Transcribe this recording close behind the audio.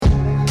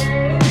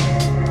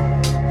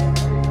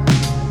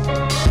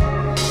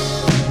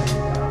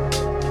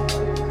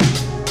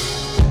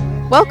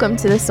Welcome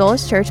to the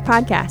Soulish Church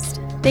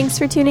podcast. Thanks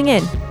for tuning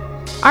in.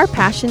 Our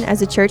passion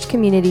as a church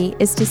community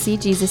is to see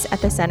Jesus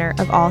at the center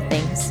of all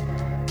things.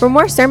 For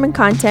more sermon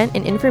content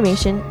and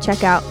information,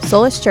 check out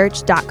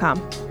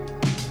soulishchurch.com.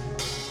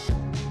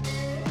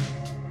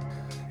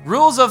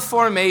 Rules of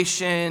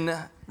formation,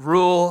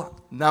 rule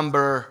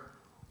number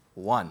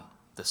 1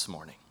 this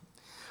morning.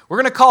 We're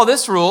going to call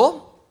this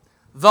rule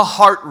the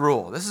heart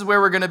rule. This is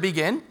where we're going to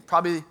begin,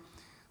 probably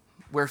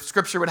where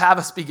Scripture would have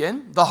us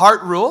begin, the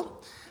heart rule.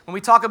 When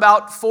we talk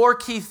about 4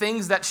 key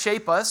things that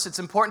shape us, it's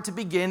important to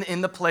begin in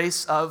the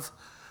place of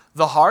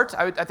the heart.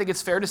 I think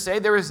it's fair to say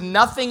there is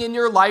nothing in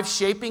your life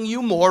shaping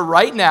you more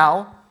right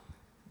now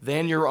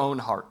than your own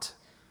heart.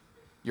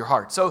 Your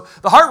heart. So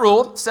the heart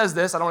rule says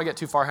this. I don't want to get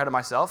too far ahead of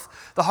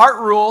myself. The heart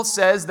rule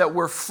says that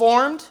we're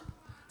formed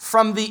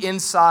from the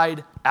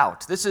inside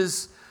out. This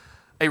is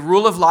a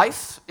rule of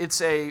life.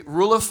 It's a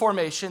rule of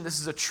formation. This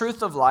is a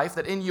truth of life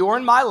that in your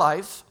and my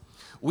life,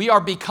 we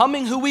are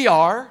becoming who we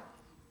are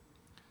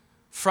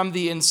from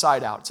the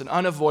inside out. It's an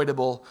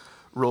unavoidable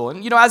rule.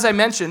 And, as I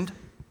mentioned,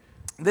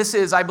 this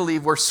is, I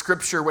believe, where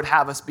Scripture would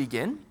have us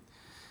begin.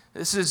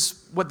 This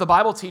is what the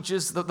Bible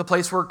teaches, the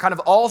place where kind of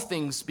all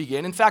things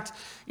begin. In fact,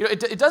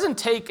 it doesn't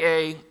take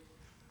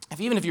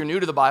even if you're new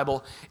to the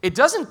Bible, it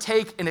doesn't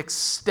take an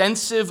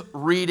extensive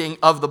reading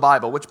of the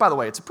Bible, which, by the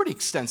way, it's a pretty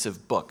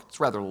extensive book. It's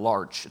rather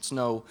large. It's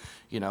no,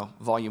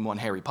 Volume 1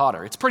 Harry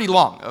Potter. It's pretty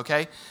long,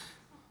 okay?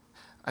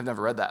 I've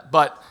never read that,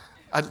 but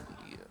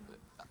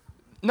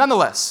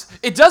nonetheless,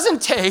 it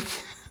doesn't take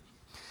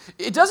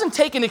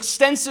an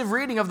extensive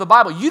reading of the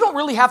Bible. You don't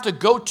really have to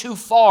go too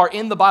far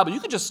in the Bible. You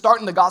could just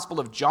start in the Gospel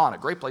of John, a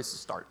great place to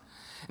start.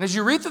 And as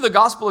you read through the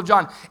Gospel of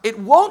John, it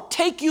won't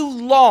take you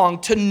long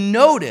to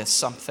notice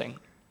something.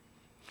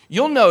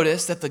 You'll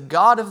notice that the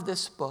God of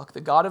this book, the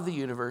God of the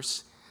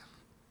universe,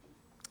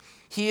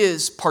 he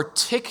is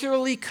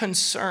particularly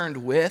concerned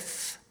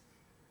with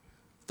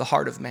the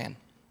heart of man.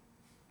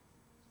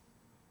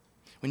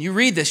 When you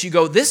read this, you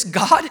go, this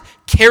God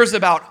cares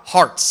about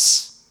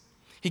hearts.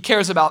 He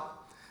cares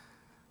about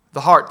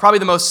the heart. Probably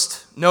the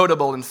most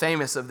notable and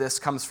famous of this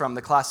comes from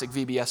the classic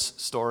VBS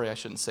story. I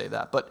shouldn't say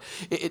that, but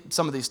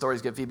some of these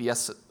stories get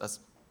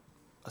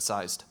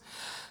VBS-sized.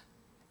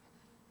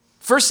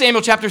 1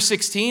 Samuel chapter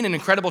 16, an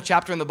incredible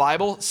chapter in the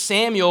Bible.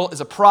 Samuel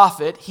is a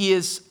prophet. He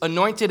is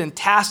anointed and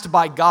tasked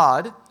by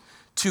God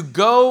to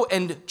go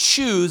and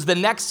choose the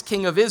next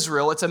king of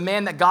Israel. It's a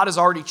man that God has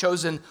already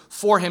chosen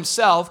for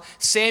himself.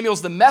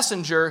 Samuel's the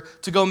messenger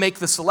to go make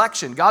the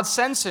selection. God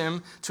sends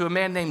him to a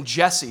man named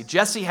Jesse.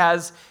 Jesse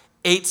has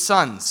 8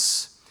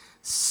 sons.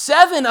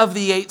 7 of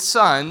the 8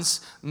 sons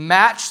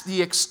match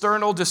the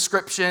external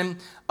description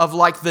of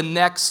like the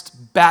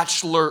next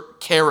Bachelor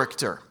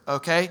character,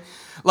 okay?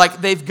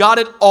 Like they've got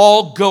it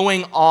all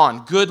going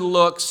on. Good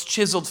looks,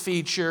 chiseled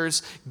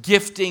features,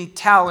 gifting,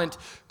 talent,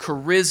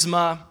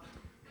 charisma.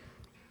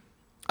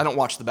 I don't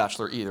watch The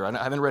Bachelor either.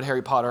 I haven't read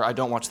Harry Potter. I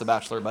don't watch The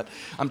Bachelor, but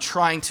I'm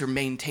trying to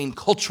maintain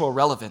cultural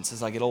relevance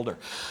as I get older.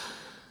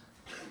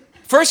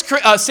 1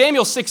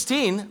 Samuel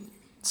 16,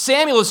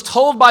 Samuel is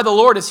told by the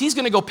Lord as he's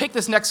going to go pick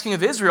this next king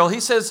of Israel, God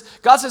says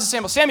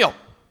to Samuel,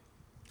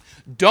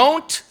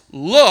 don't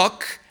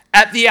look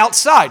at the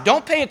outside.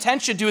 Don't pay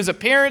attention to his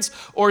appearance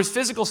or his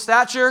physical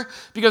stature,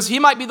 because he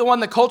might be the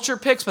one that culture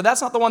picks, but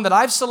that's not the one that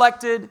I've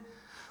selected.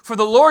 For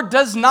the Lord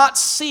does not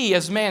see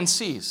as man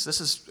sees. This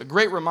is a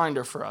great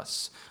reminder for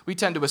us. We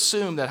tend to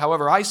assume that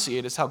however I see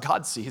it is how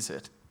God sees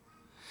it.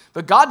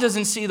 But God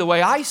doesn't see the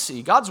way I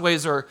see. God's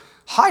ways are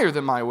higher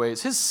than my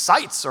ways. His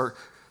sights are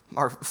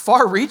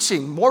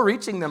far-reaching, more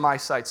reaching than my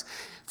sights.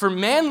 For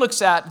man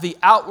looks at the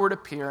outward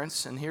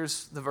appearance, and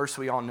here's the verse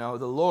we all know.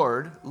 The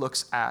Lord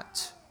looks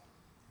at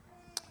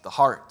the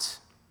heart.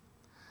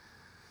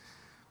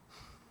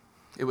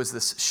 It was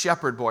this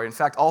shepherd boy. In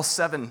fact, all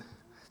seven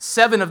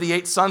of the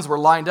 8 sons were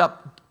lined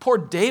up. Poor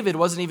David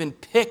wasn't even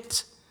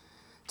picked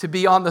to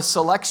be on the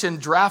selection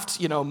draft,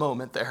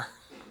 moment there.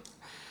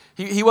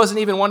 He wasn't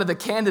even one of the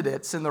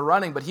candidates in the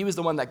running, but he was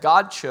the one that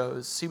God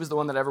chose. He was the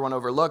one that everyone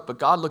overlooked, but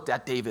God looked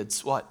at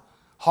David's what?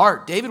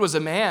 Heart. David was a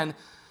man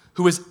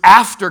who was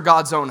after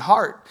God's own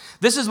heart.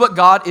 This is what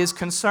God is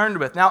concerned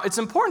with. Now, it's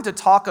important to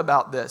talk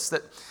about this,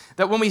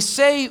 that when we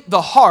say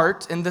the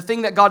heart and the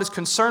thing that God is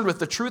concerned with,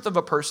 the truth of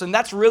a person,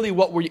 that's really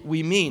what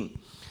we mean.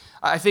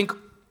 I think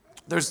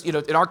there's,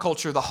 in our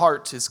culture, the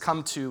heart has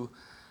come to,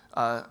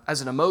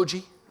 as an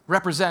emoji,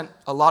 represent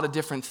a lot of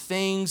different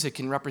things. It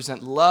can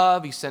represent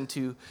love. You send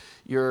to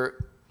your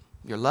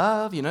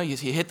love,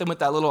 you hit them with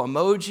that little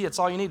emoji. It's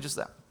all you need, just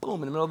that boom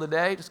in the middle of the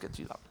day, just gets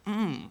you like,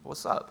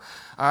 what's up?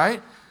 All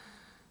right?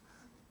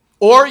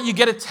 Or you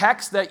get a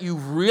text that you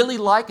really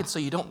like, and so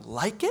you don't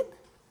like it.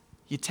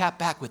 You tap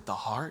back with the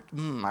heart.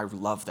 I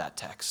love that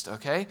text,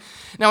 okay?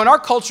 Now, in our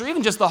culture,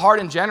 even just the heart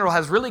in general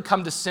has really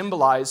come to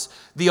symbolize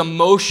the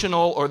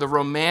emotional or the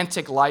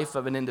romantic life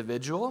of an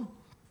individual.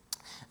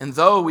 And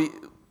though we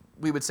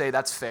would say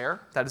that's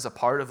fair, that is a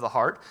part of the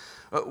heart,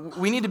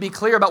 we need to be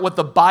clear about what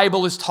the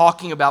Bible is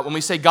talking about when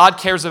we say God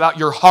cares about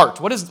your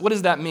heart. What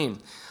does that mean?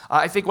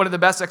 I think one of the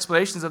best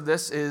explanations of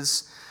this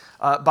is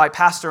by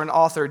pastor and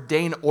author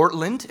Dane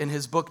Ortland in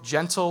his book,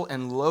 Gentle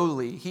and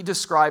Lowly. He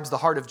describes the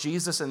heart of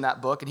Jesus in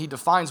that book, and he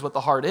defines what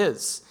the heart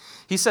is.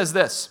 He says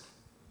this.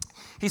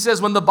 He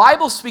says, when the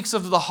Bible speaks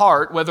of the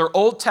heart, whether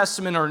Old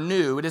Testament or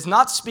New, it is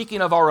not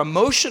speaking of our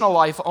emotional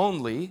life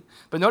only,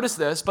 but notice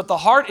this, but the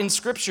heart in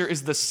Scripture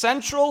is the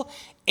central,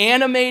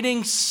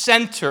 animating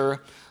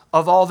center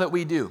of all that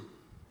we do.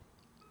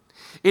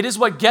 It is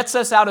what gets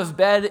us out of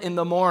bed in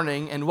the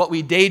morning and what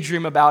we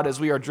daydream about as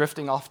we are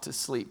drifting off to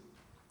sleep.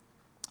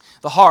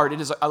 The heart,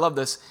 I love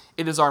this,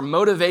 it is our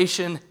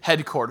motivation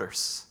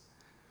headquarters.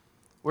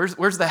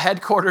 Where's the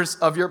headquarters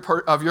of your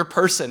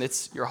person?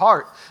 It's your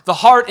heart. The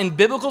heart, in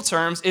biblical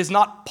terms, is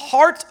not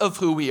part of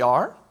who we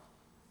are,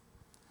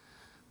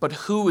 but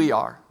who we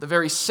are, the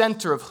very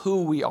center of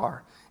who we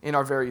are in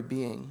our very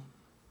being.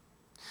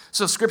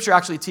 So Scripture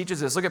actually teaches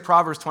this. Look at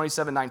Proverbs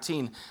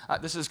 27:19.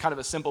 This is kind of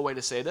a simple way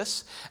to say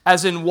this.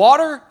 As in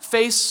water,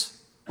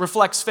 face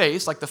reflects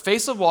face, like the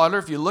face of water,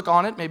 if you look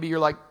on it, maybe you're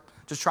like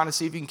just trying to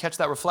see if you can catch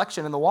that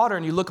reflection in the water,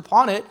 and you look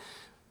upon it,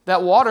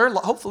 that water,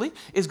 hopefully,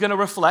 is going to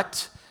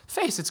reflect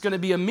face. It's going to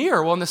be a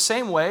mirror. Well, in the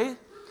same way,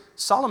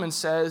 Solomon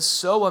says,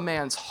 so a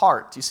man's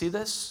heart, do you see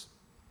this?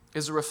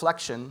 Is a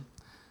reflection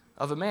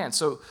of a man.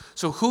 So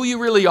who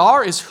you really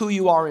are is who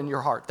you are in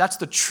your heart. That's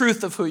the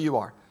truth of who you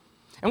are.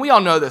 And we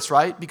all know this,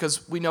 right?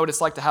 Because we know what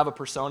it's like to have a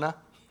persona.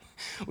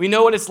 We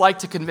know what it's like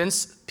to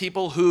convince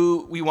people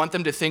who we want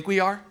them to think we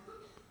are.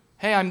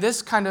 Hey, I'm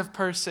this kind of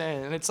person.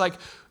 And it's like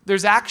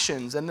there's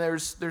actions and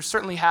there's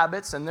certainly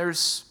habits and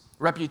there's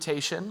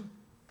reputation.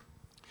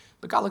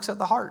 But God looks at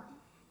the heart,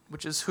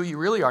 which is who you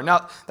really are.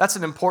 Now, that's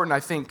an important, I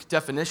think,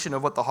 definition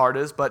of what the heart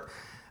is, but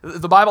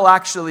the Bible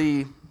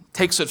actually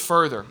takes it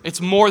further.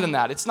 It's more than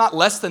that. It's not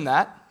less than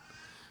that.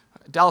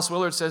 Dallas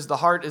Willard says the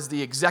heart is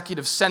the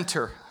executive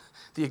center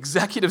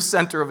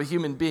of a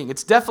human being.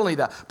 It's definitely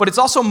that, but it's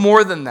also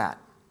more than that.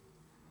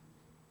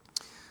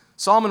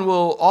 Solomon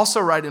will also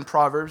write in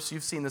Proverbs,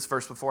 you've seen this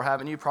verse before,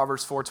 haven't you?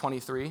 Proverbs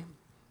 4:23.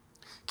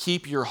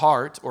 Keep your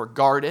heart, or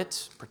guard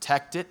it,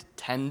 protect it,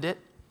 tend it.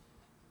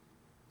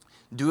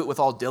 Do it with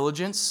all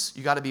diligence.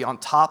 You got to be on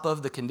top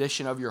of the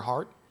condition of your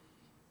heart.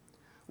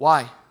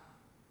 Why?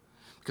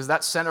 Because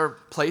that center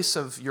place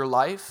of your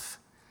life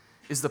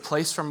is the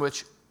place from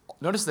which,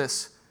 notice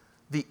this,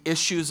 the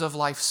issues of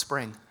life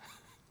spring.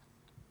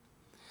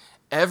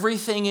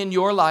 Everything in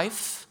your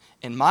life,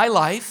 in my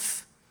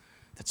life,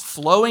 that's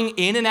flowing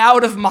in and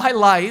out of my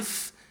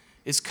life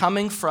is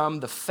coming from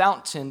the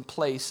fountain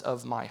place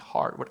of my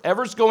heart.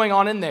 Whatever's going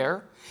on in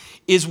there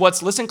is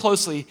what's, listen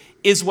closely,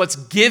 is what's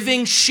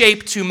giving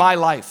shape to my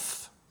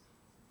life.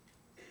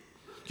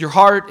 Your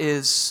heart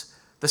is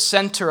the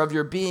center of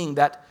your being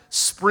that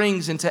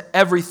springs into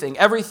everything.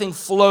 Everything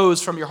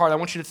flows from your heart. I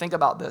want you to think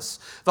about this.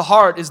 The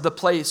heart is the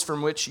place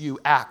from which you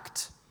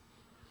act.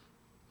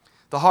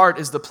 The heart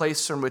is the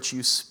place from which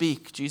you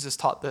speak. Jesus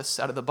taught this.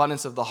 Out of the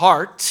abundance of the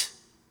heart,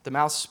 the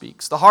mouth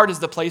speaks. The heart is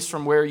the place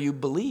from where you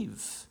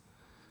believe.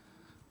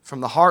 From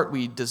the heart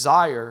we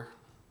desire,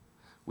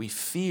 we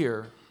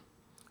fear.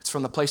 It's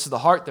from the place of the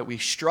heart that we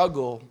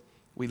struggle,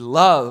 we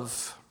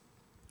love,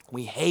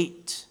 we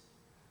hate.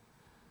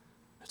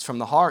 It's from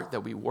the heart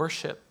that we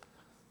worship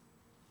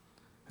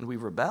and we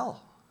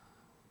rebel.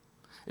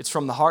 It's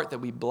from the heart that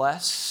we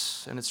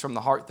bless, and it's from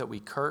the heart that we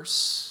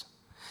curse.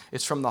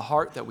 It's from the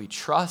heart that we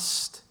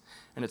trust,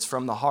 and it's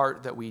from the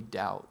heart that we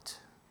doubt.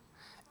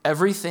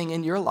 Everything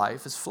in your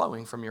life is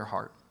flowing from your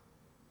heart.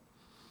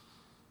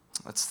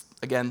 That's,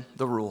 again,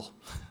 the rule,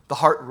 the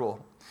heart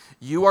rule.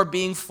 You are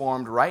being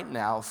formed right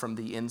now from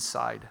the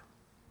inside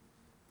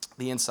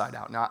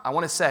out. Now, I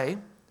want to say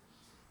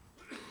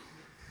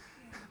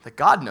that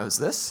God knows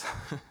this,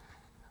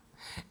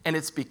 and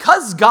it's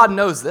because God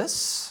knows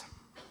this,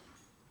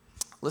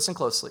 listen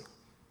closely.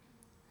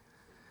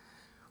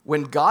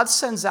 When God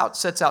sets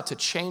out to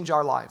change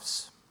our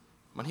lives,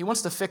 when he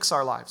wants to fix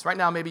our lives, right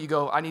now maybe you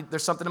go,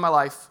 there's something in my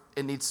life,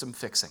 it needs some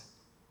fixing.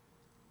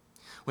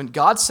 When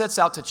God sets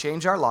out to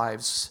change our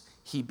lives,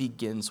 he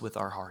begins with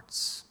our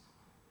hearts.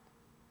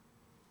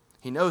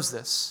 He knows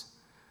this.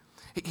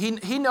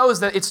 He knows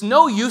that it's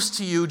no use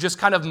to you just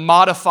kind of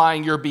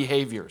modifying your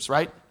behaviors,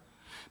 right?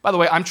 By the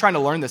way, I'm trying to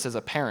learn this as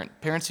a parent.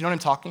 Parents, you know what I'm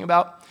talking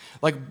about?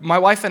 Like my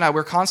wife and I,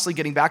 we're constantly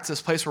getting back to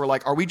this place where we're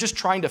like, are we just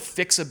trying to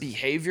fix a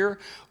behavior,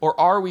 or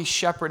are we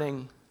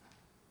shepherding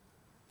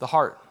the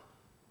heart?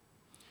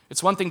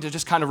 It's one thing to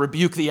just kind of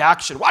rebuke the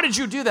action. Why did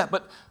you do that?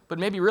 But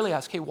maybe really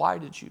ask, hey, why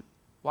did you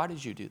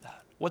do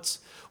that?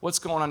 What's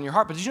going on in your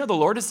heart? But did you know the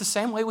Lord is the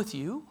same way with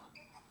you?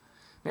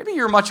 Maybe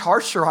you're much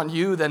harsher on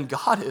you than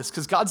God is,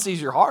 because God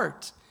sees your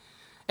heart.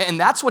 And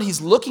that's what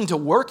he's looking to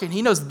work in.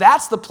 He knows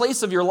that's the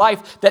place of your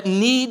life that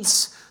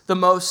needs the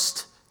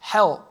most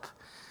help.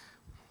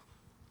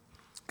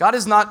 God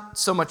is not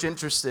so much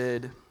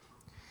interested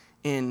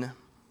in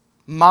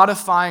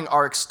modifying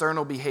our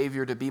external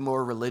behavior to be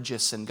more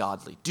religious and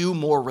godly. Do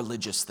more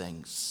religious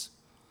things.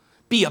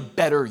 Be a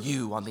better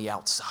you on the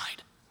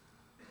outside.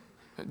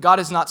 God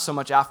is not so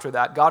much after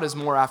that. God is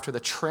more after the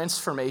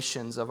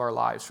transformations of our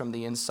lives from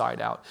the inside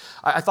out.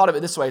 I thought of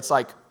it this way. It's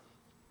like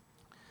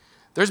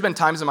There's been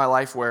times in my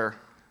life where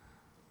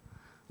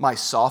my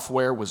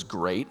software was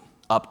great,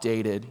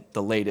 updated,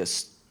 the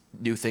latest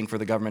new thing for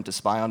the government to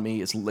spy on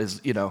me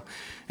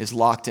is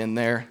locked in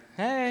there.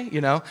 Hey,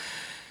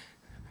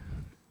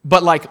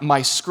 But like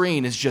my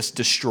screen is just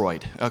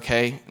destroyed,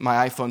 okay?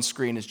 My iPhone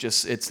screen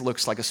it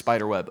looks like a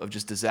spider web of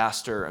just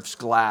disaster, of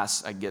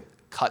glass. I get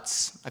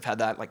cuts. I've had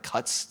that, like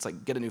cuts. It's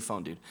like, get a new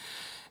phone, dude.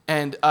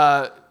 And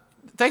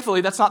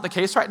thankfully, that's not the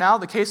case right now.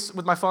 The case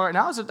with my phone right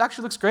now is it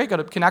actually looks great.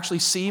 I can actually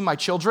see my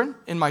children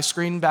in my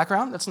screen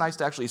background. That's nice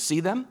to actually see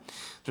them.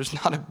 There's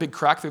not a big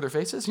crack through their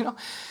faces,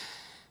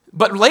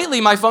 But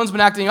lately, my phone's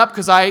been acting up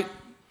because I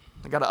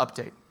got to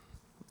update.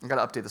 I got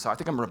to update this. I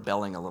think I'm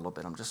rebelling a little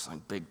bit. I'm just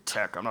like big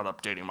tech. I'm not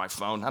updating my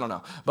phone. I don't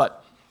know.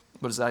 But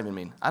what does that even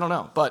mean? I don't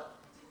know. But,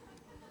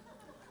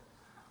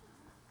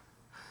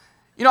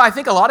 I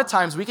think a lot of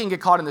times we can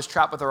get caught in this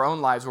trap with our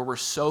own lives where we're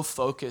so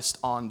focused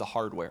on the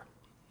hardware.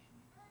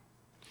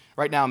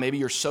 Right now, maybe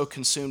you're so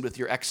consumed with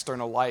your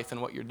external life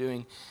and what you're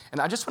doing. And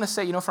I just want to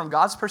say, from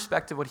God's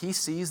perspective, what he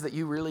sees that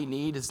you really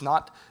need is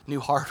not new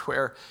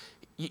hardware.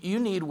 You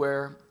need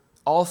where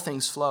all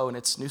things flow, and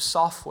it's new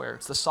software.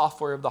 It's the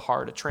software of the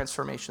heart, a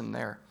transformation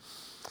there.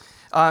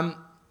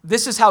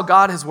 This is how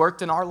God has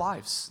worked in our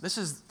lives.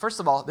 First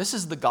of all, this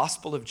is the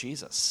gospel of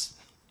Jesus.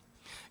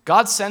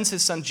 God sends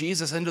his son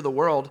Jesus into the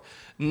world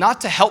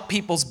not to help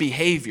people's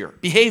behave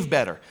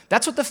better.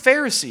 That's what the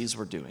Pharisees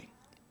were doing.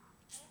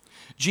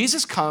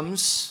 Jesus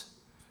comes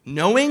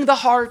knowing the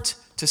heart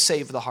to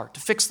save the heart, to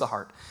fix the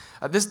heart.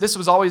 This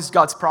was always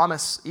God's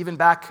promise, even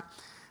back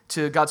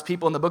to God's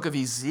people in the book of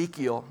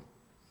Ezekiel.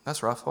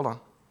 That's rough. Hold on.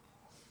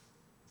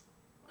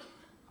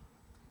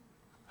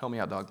 Help me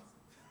out, dog.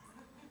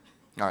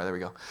 All right, there we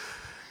go.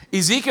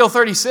 Ezekiel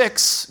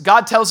 36,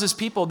 God tells his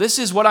people, this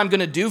is what I'm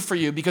going to do for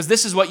you because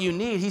this is what you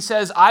need. He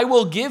says, I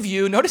will give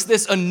you, notice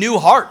this, a new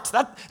heart.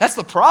 That's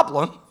the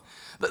problem.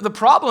 The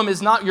problem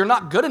is not you're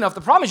not good enough.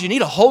 The problem is you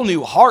need a whole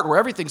new heart where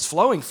everything's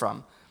flowing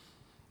from.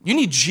 You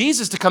need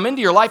Jesus to come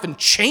into your life and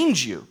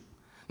change you.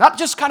 Not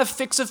just kind of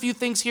fix a few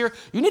things here.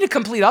 You need a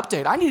complete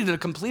update. I needed a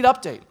complete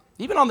update,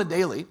 even on the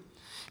daily.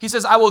 He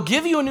says, I will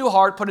give you a new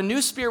heart, put a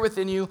new spirit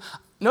within you.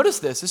 Notice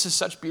this. This is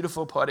such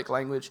beautiful poetic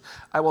language.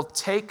 I will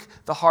take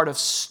the heart of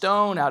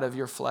stone out of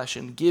your flesh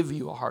and give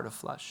you a heart of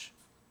flesh.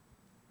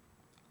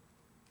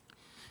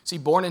 See,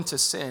 born into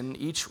sin,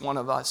 each one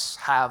of us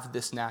have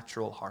this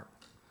natural heart.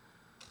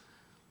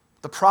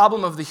 The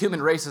problem of the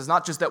human race is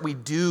not just that we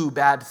do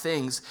bad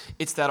things,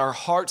 it's that our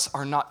hearts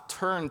are not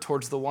turned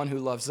towards the one who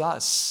loves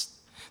us.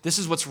 This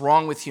is what's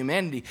wrong with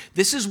humanity.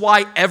 This is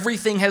why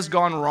everything has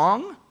gone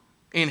wrong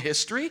in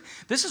history.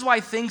 This is why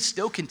things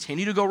still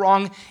continue to go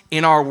wrong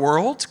in our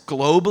world,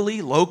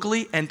 globally,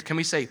 locally, and can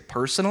we say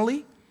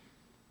personally?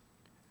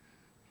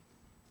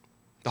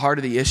 The heart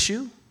of the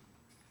issue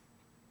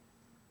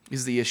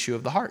is the issue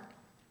of the heart.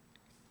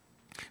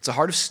 It's a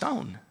heart of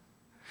stone.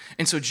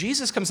 And so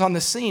Jesus comes on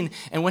the scene,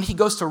 and when he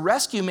goes to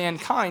rescue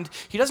mankind,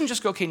 he doesn't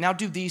just go, okay, now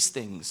do these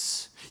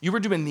things. You were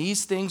doing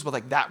these things with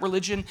like that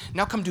religion,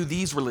 now come do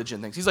these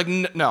religion things. He's like,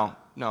 no,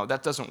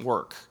 that doesn't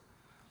work.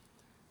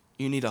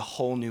 You need a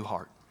whole new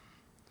heart.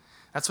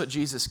 That's what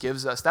Jesus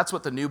gives us. That's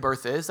what the new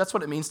birth is. That's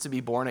what it means to be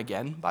born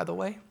again, by the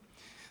way.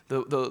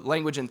 The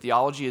language in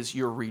theology is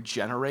you're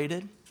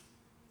regenerated.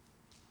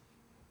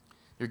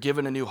 You're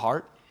given a new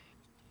heart.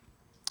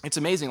 It's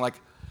amazing, like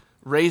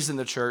raised in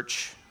the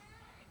church,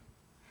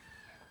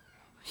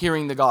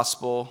 hearing the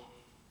gospel,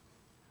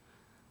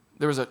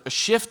 there was a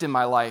shift in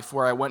my life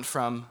where I went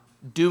from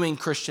doing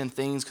Christian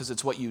things because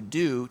it's what you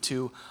do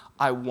to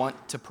I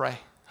want to pray.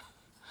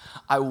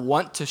 I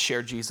want to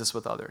share Jesus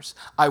with others.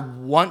 I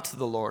want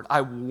the Lord.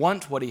 I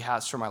want what he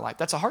has for my life.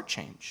 That's a heart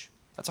change.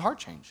 That's a heart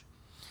change.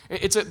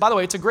 By the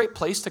way, it's a great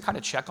place to kind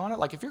of check on it.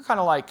 Like if you're kind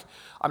of like,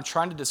 I'm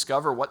trying to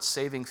discover what's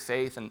saving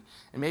faith, and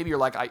maybe you're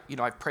like,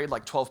 I've prayed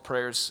like 12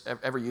 prayers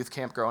every youth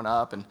camp growing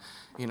up, and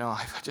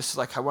I just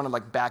like, I want to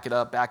like back it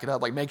up,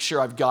 like make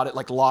sure I've got it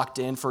like locked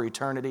in for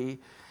eternity.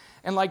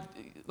 And like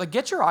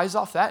get your eyes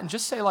off that and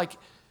just say like,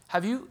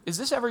 is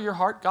this ever your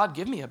heart? God,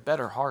 give me a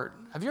better heart.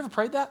 Have you ever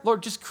prayed that?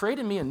 Lord, just create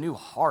in me a new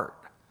heart.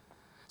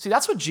 See,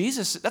 that's what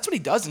he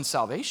does in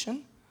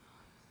salvation.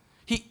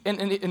 And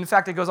in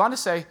fact, it goes on to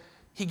say,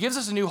 he gives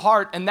us a new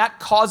heart, and that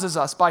causes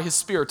us by his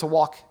Spirit to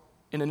walk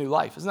in a new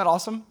life. Isn't that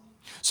awesome?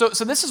 So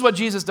this is what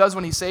Jesus does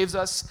when he saves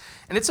us,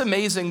 and it's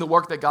amazing the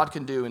work that God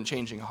can do in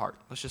changing a heart.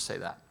 Let's just say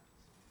that.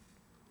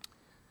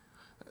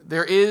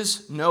 There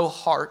is no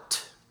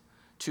heart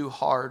too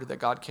hard that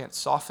God can't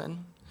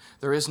soften.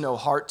 There is no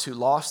heart too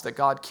lost that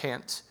God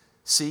can't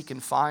seek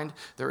and find.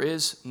 There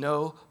is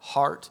no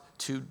heart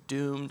too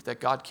doomed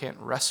that God can't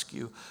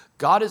rescue.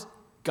 God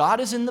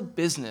is in the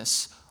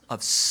business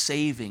of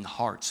saving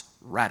hearts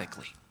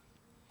radically.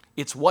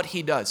 It's what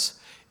he does.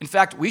 In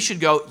fact, we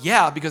should go,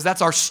 yeah, because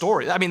that's our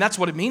story. I mean, that's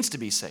what it means to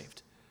be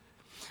saved.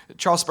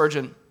 Charles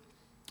Spurgeon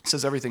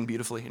says everything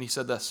beautifully, and he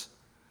said this.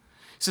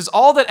 He says,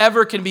 all that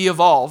ever can be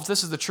evolved,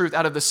 this is the truth,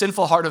 out of the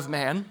sinful heart of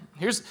man.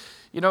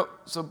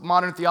 So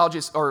modern theology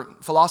or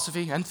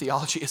philosophy and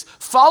theology is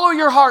follow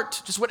your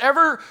heart. Just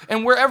whatever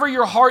and wherever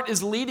your heart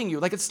is leading you.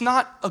 Like it's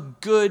not a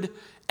good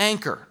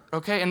anchor,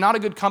 okay? And not a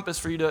good compass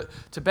for you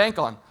to bank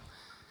on.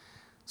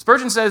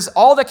 Spurgeon says,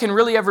 all that can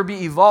really ever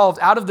be evolved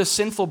out of the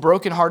sinful,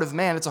 broken heart of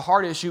man, it's a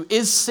heart issue,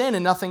 is sin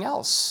and nothing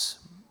else.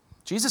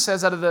 Jesus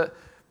says out of the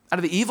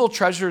evil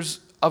treasures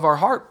of our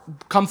heart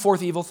come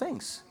forth evil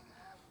things.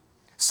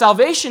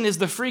 Salvation is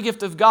the free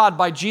gift of God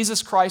by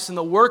Jesus Christ, and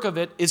the work of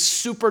it is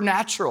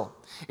supernatural.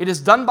 It is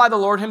done by the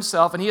Lord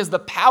himself, and he has the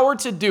power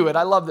to do it.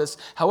 I love this.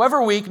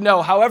 However weak,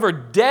 no, however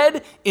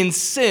dead in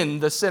sin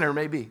the sinner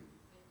may be.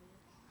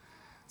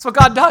 That's what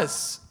God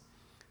does.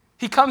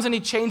 He comes and he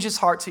changes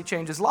hearts, he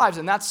changes lives,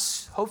 and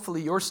that's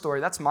hopefully your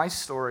story. That's my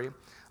story.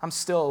 I'm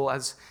still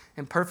as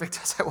imperfect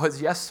as I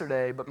was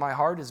yesterday, but my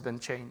heart has been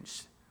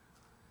changed.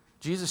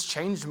 Jesus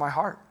changed my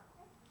heart.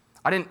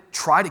 I didn't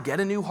try to get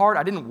a new heart.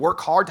 I didn't work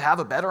hard to have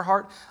a better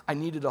heart. I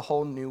needed a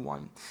whole new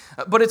one.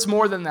 But it's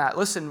more than that.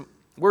 Listen,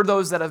 we're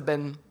those that have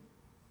been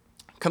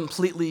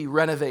completely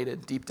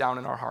renovated deep down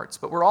in our hearts,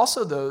 but we're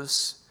also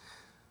those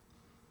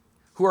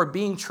who are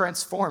being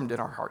transformed in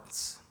our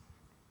hearts.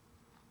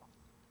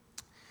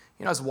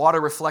 As water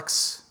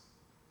reflects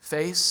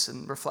face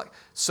and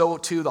so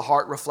too the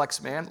heart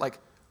reflects man. Like,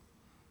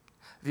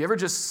 have you ever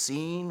just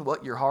seen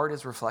what your heart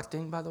is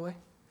reflecting, by the way?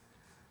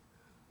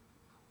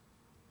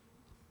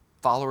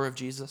 Follower of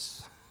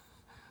Jesus.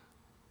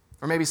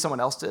 Or maybe someone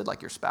else did,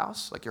 like your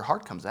spouse. Like your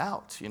heart comes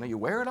out. You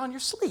wear it on your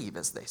sleeve,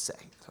 as they say.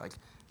 It's like,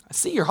 I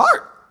see your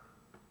heart.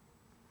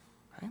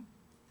 Right?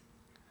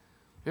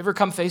 You ever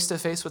come face to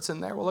face what's in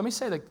there? Well, let me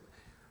say that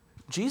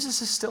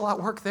Jesus is still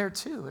at work there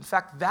too. In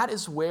fact, that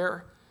is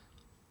where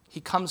he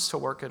comes to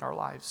work in our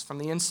lives, from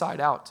the inside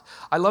out.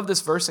 I love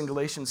this verse in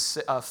Galatians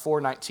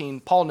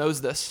 4:19. Paul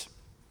knows this.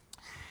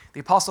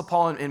 The Apostle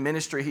Paul in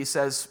ministry, he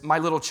says, my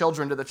little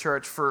children to the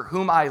church, for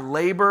whom I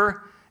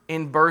labor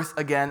in birth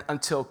again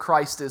until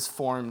Christ is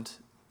formed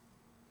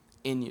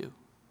in you.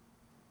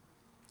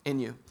 In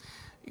you.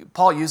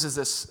 Paul uses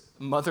this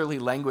motherly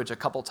language a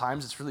couple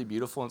times. It's really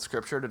beautiful in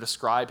Scripture to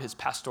describe his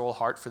pastoral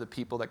heart for the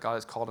people that God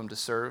has called him to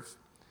serve.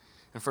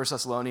 In 1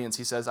 Thessalonians,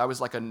 he says, I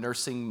was like a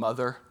nursing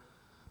mother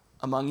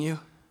among you.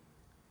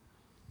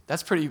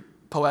 That's pretty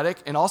poetic.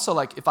 And also,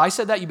 like, if I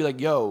said that, you'd be like,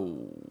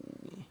 yo.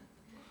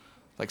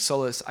 Like,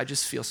 Solas, I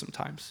just feel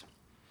sometimes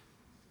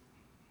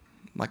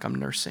like I'm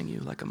nursing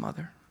you like a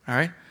mother. All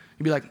right?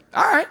 You'd be like,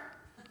 all right.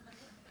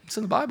 It's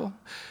in the Bible.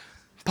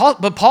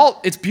 Paul,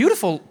 it's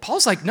beautiful.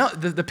 Paul's like, no,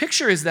 the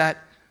picture is that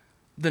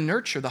the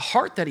nurture, the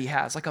heart that he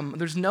has, like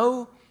there's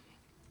no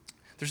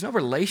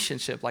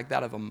relationship like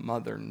that of a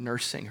mother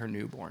nursing her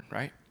newborn,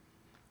 right?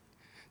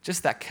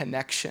 Just that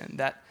connection,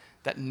 that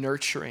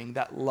nurturing,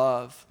 that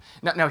love.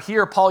 Now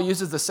here, Paul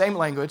uses the same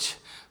language.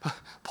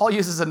 Paul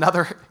uses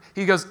another.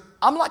 He goes,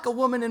 I'm like a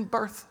woman in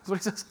birth. That's what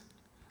he says.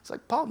 It's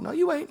like, Paul, no,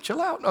 you ain't.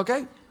 Chill out, okay?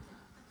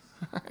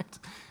 All right.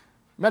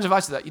 Imagine if I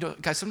said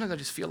that. Guys, sometimes I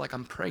just feel like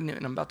I'm pregnant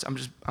and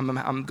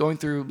I'm going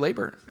through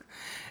labor.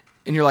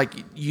 And you're like,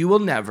 you will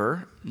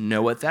never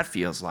know what that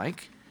feels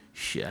like.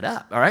 Shut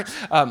up, all right?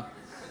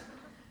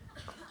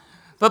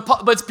 But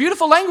it's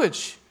beautiful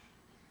language.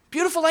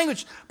 Beautiful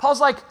language. Paul's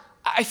like,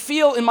 I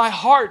feel in my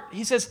heart,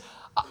 he says,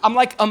 I'm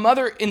like a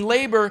mother in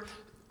labor,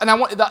 and I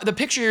want the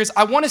picture here is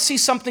I want to see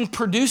something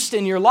produced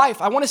in your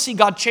life. I want to see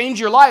God change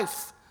your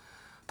life.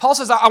 Paul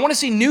says, I want to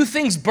see new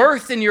things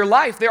birthed in your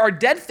life. There are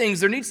dead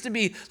things. There needs to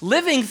be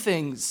living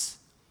things.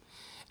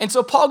 And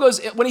so Paul goes,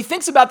 when he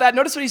thinks about that,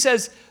 notice what he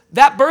says,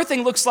 that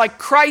birthing looks like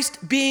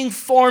Christ being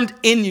formed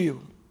in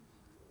you.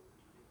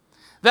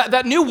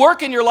 That new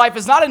work in your life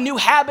is not a new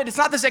habit. It's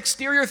not this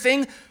exterior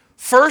thing.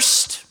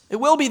 First, it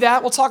will be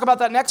that. We'll talk about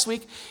that next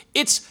week.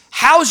 It's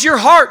how's your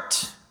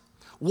heart?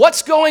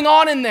 What's going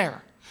on in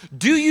there?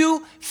 Do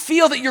you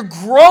feel that you're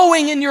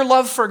growing in your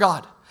love for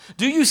God?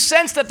 Do you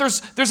sense that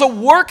there's a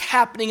work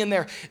happening in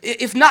there?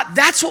 If not,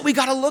 that's what we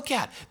got to look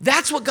at.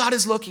 That's what God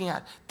is looking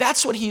at.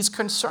 That's what he's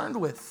concerned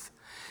with.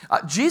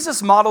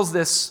 Jesus models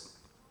this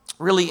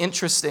really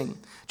interesting,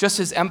 just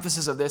his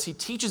emphasis of this. He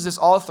teaches this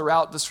all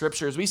throughout the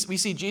scriptures. We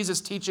see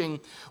Jesus teaching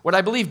what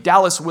I believe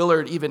Dallas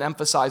Willard even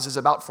emphasizes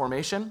about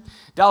formation.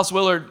 Dallas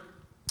Willard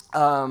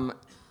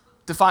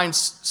defines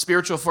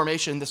spiritual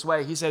formation this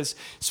way. He says,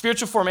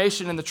 spiritual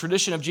formation in the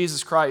tradition of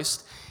Jesus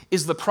Christ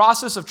is the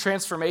process of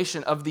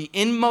transformation of the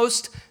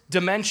inmost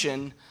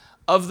dimension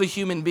of the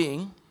human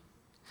being,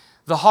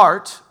 the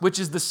heart, which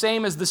is the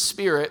same as the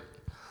spirit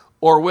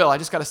or will. I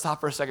just got to stop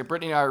for a second.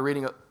 Brittany and I are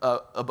reading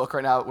a book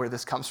right now where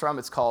this comes from.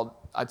 It's called,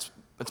 it's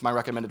my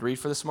recommended read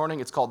for this morning.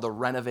 It's called The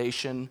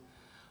Renovation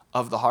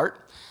of the Heart.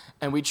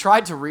 And we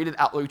tried to read it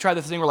out. We tried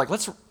this thing where like,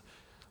 let's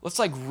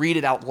like read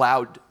it out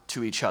loud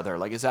to each other.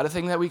 Like, is that a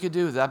thing that we could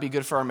do? Would that be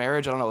good for our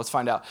marriage? I don't know. Let's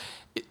find out.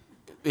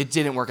 It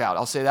didn't work out.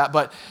 I'll say that.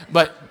 But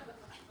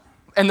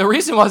and the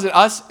reason wasn't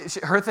us.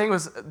 Her thing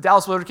was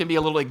Dallas Willard can be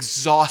a little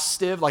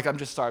exhaustive. Like, I was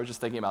just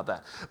thinking about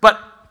that.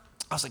 But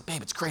I was like,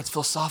 babe, it's great. It's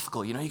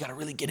philosophical. You got to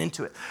really get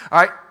into it. All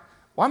right.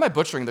 Why am I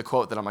butchering the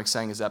quote that I'm like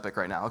saying is epic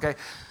right now? Okay.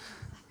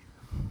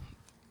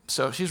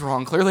 So she's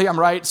wrong. Clearly, I'm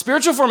right.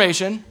 Spiritual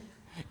formation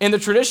in the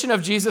tradition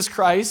of Jesus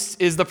Christ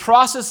is the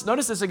process,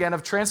 notice this again,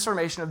 of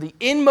transformation of the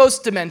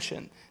inmost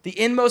dimension, the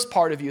inmost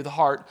part of you, the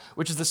heart,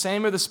 which is the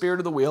same as the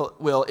spirit of the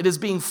will. It is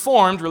being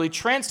formed, really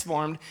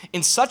transformed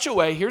in such a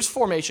way, here's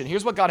formation,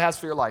 here's what God has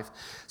for your life,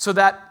 so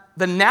that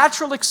the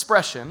natural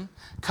expression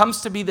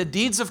comes to be the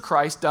deeds of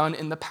Christ done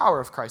in the power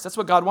of Christ. That's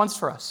what God wants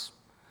for us.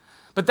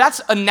 But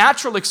that's a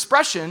natural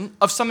expression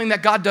of something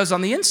that God does on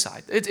the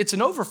inside. It's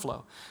an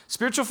overflow.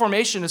 Spiritual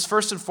formation is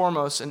first and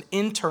foremost an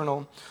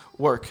internal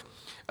work.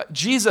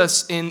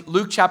 Jesus in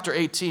Luke chapter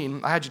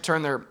 18, I had you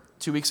turn there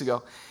 2 weeks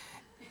ago.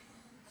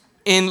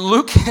 In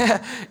Luke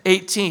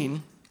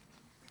 18,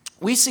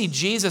 we see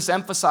Jesus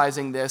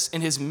emphasizing this in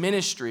his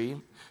ministry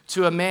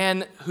to a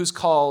man who's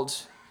called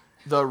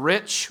the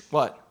rich,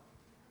 what?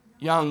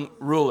 Young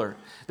ruler.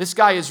 This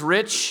guy is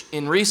rich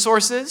in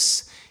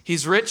resources.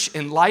 He's rich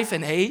in life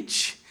and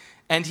age,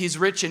 and he's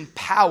rich in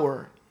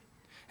power.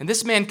 And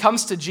this man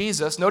comes to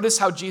Jesus. Notice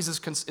how Jesus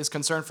is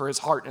concerned for his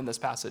heart in this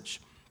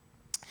passage.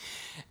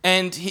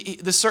 And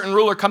this certain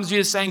ruler comes to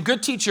Jesus saying,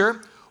 "Good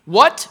teacher,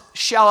 what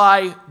shall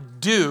I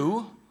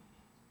do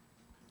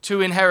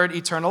to inherit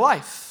eternal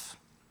life?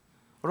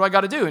 What do I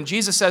got to do?" And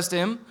Jesus says to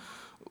him,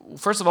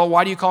 first of all,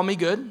 why do you call me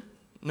good?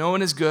 No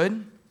one is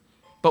good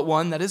but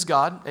one, that is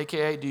God,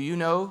 a.k.a. do you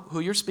know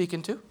who you're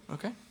speaking to?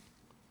 Okay.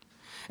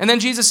 And then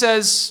Jesus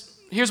says,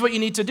 here's what you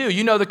need to do.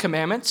 You know the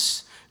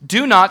commandments.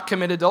 Do not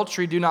commit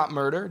adultery, do not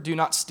murder, do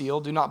not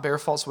steal, do not bear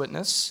false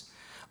witness.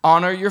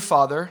 Honor your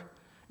father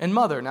and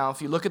mother. Now,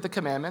 if you look at the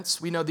commandments,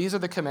 we know these are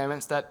the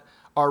commandments that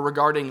are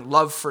regarding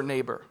love for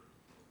neighbor.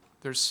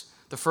 There's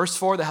the first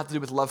four that have to do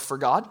with love for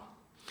God.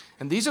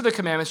 And these are the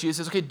commandments. Jesus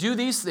says, okay, do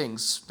these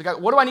things. The guy,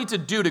 what do I need to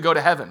do to go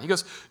to heaven? He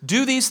goes,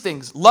 do these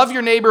things. Love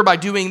your neighbor by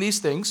doing these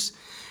things.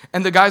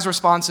 And the guy's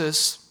response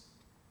is,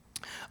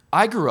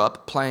 I grew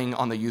up playing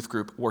on the youth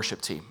group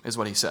worship team, is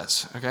what he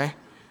says, okay?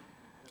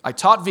 I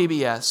taught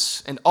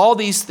VBS, and all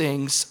these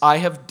things I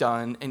have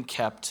done and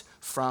kept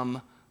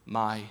from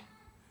my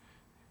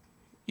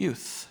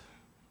youth.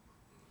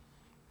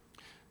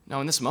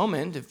 Now, in this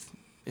moment,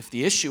 if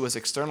the issue was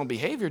external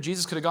behavior,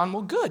 Jesus could have gone,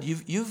 well, good, you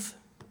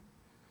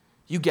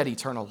get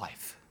eternal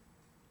life.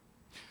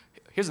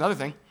 Here's another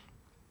thing.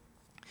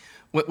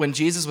 When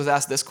Jesus was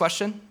asked this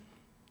question,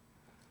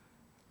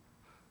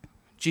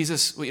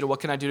 Jesus, what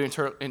can I do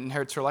to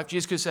inherit eternal life?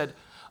 Jesus could have said,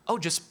 oh,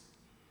 just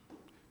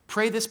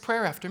pray this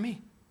prayer after me.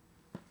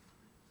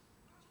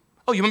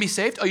 Oh, you want to be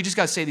saved? Oh, you just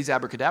got to say these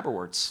abracadabra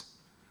words.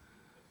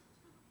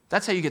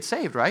 That's how you get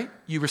saved, right?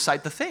 You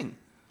recite the thing.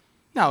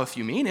 Now, if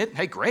you mean it,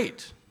 hey,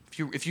 great.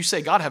 If you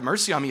say, God, have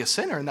mercy on me, a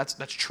sinner, and that's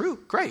true,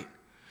 great.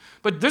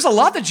 But there's a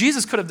lot that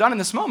Jesus could have done in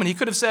this moment. He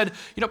could have said,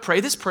 pray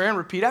this prayer and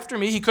repeat after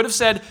me. He could have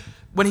said,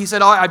 when he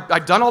said, oh,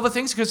 I've done all the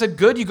things, he could have said,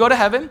 good, you go to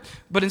heaven.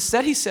 But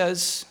instead he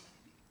says,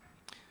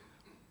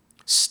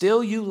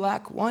 still you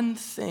lack one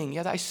thing.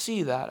 Yet I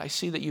see that. I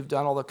see that you've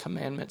done all the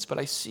commandments, but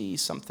I see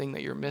something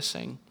that you're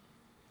missing.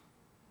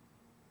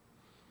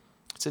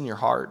 It's in your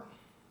heart.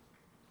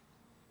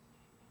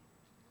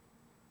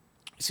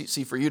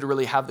 See, for you to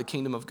really have the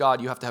kingdom of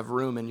God, you have to have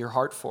room in your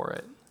heart for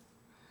it.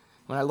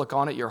 When I look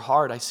on at your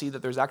heart, I see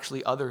that there's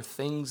actually other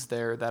things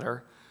there that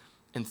are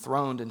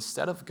enthroned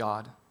instead of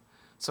God.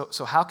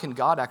 So how can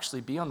God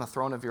actually be on the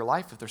throne of your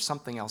life if there's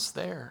something else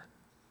there?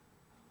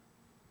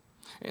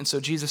 And so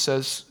Jesus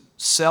says,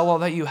 sell all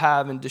that you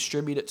have and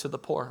distribute it to the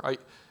poor.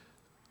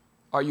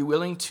 Are you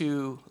willing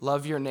to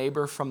love your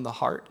neighbor from the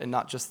heart and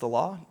not just the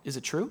law? Is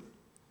it true?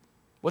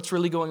 What's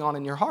really going on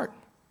in your heart?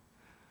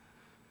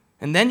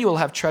 And then you will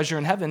have treasure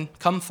in heaven.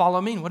 Come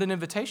follow me. What an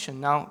invitation.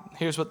 Now,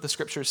 here's what the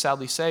scriptures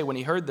sadly say. When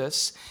he heard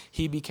this,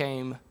 he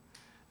became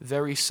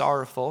very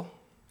sorrowful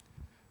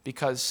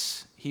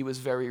because he was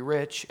very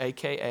rich,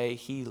 a.k.a.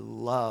 he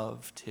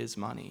loved his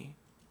money.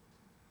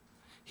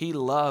 He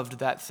loved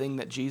that thing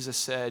that Jesus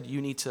said,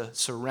 you need to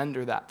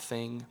surrender that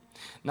thing.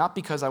 Not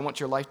because I want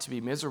your life to be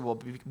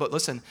miserable, but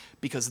listen,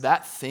 because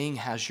that thing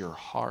has your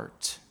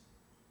heart.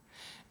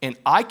 And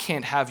I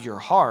can't have your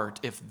heart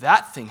if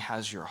that thing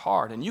has your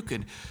heart. And you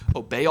could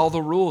obey all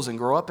the rules and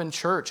grow up in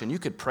church, and you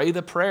could pray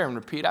the prayer and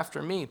repeat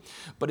after me.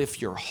 But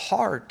if your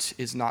heart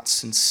is not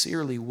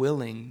sincerely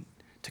willing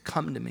to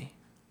come to me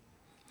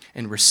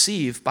and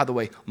receive, by the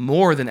way,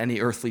 more than any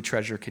earthly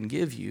treasure can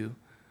give you,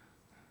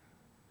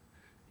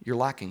 you're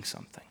lacking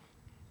something.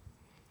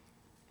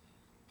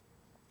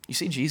 You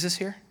see Jesus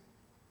here?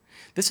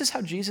 This is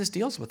how Jesus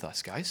deals with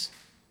us, guys.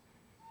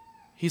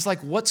 He's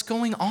like, what's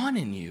going on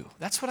in you?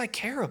 That's what I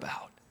care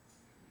about.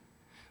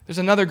 There's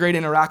another great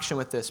interaction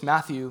with this.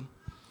 Matthew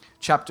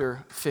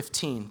chapter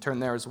 15.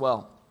 Turn there as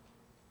well.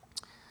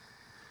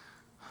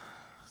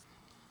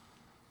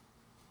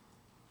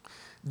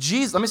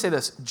 Jesus, let me say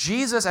this.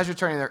 Jesus, as you're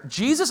turning there,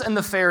 Jesus and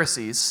the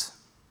Pharisees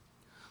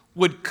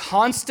would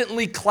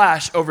constantly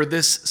clash over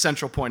this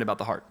central point about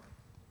the heart.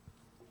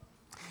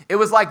 It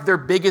was like their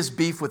biggest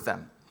beef with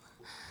them.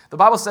 The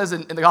Bible says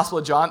in the Gospel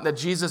of John that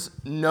Jesus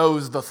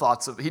knows the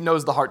hearts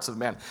of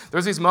man.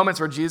 There's these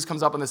moments where Jesus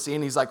comes up on the scene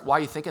and he's like, why are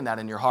you thinking that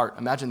in your heart?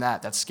 Imagine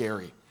that. That's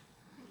scary.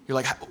 You're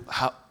like,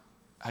 how?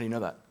 How do you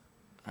know that?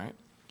 All right.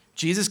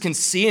 Jesus can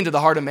see into the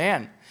heart of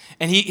man.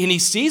 And he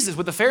sees this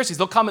with the Pharisees.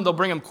 They'll come and they'll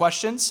bring him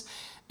questions.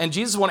 And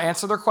Jesus won't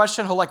answer their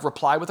question. He'll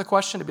reply with a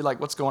question to be like,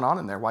 what's going on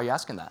in there? Why are you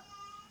asking that?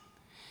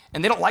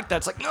 And they don't like that.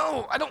 It's like,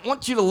 no, I don't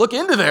want you to look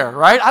into there,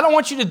 right? I don't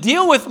want you to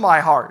deal with my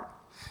heart.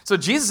 So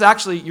Jesus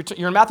actually,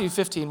 you're in Matthew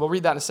 15. We'll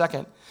read that in a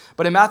second.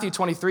 But in Matthew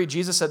 23,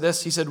 Jesus said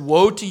this. He said,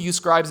 woe to you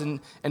scribes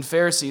and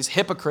Pharisees,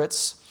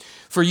 hypocrites,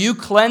 for you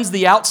cleanse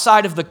the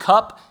outside of the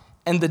cup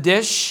and the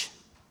dish.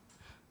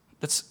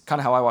 That's kind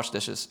of how I wash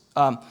dishes.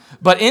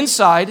 But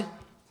inside,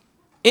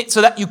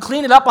 so that you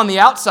clean it up on the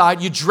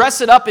outside, you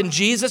dress it up in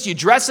Jesus, you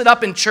dress it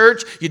up in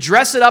church, you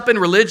dress it up in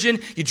religion,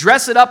 you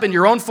dress it up in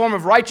your own form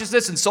of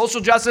righteousness and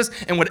social justice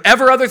and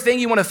whatever other thing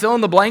you want to fill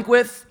in the blank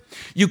with.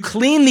 You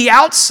clean the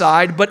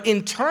outside, but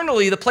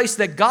internally, the place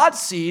that God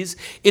sees,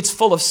 it's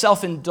full of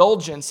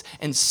self-indulgence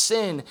and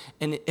sin.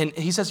 And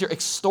he says your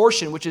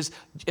extortion, which is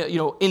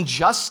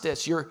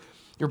injustice. You're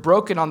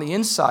broken on the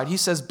inside. He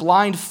says,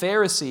 blind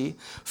Pharisee,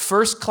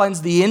 first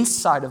cleanse the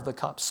inside of the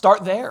cup.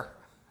 Start there.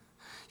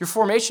 Your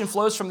formation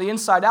flows from the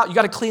inside out. You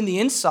got to clean the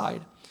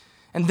inside.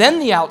 And then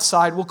the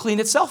outside will clean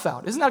itself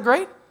out. Isn't that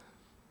great?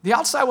 The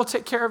outside will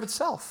take care of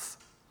itself.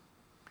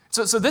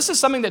 So this is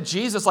something that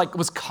Jesus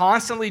was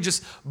constantly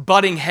just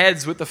butting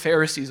heads with the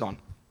Pharisees on.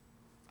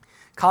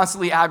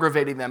 Constantly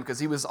aggravating them because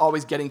he was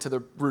always getting to the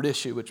root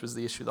issue, which was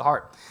the issue of the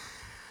heart.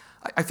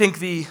 I think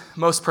the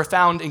most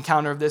profound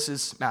encounter of this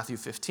is Matthew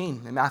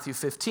 15. In Matthew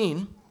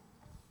 15,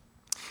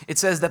 it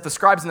says that the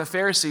scribes and the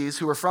Pharisees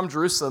who were from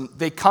Jerusalem,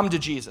 they come to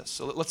Jesus.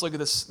 So let's look at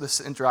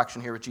this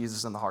interaction here with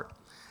Jesus and the heart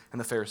and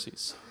the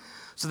Pharisees.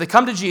 So they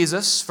come to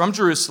Jesus from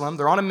Jerusalem.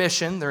 They're on a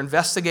mission. They're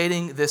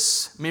investigating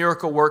this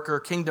miracle worker,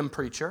 kingdom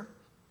preacher.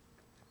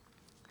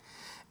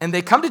 And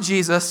they come to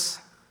Jesus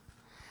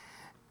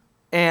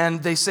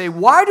and they say,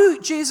 why do,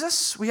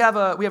 Jesus, we have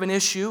an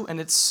issue, and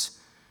it's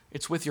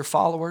with your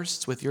followers,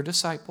 it's with your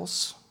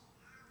disciples,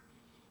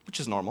 which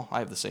is normal. I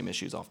have the same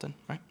issues often,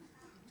 right?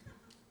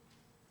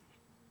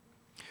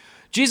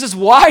 Jesus,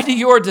 why do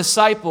your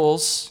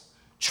disciples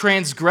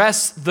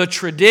transgress the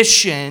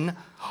tradition?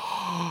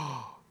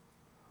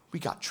 We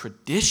got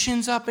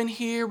traditions up in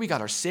here. We got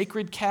our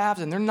sacred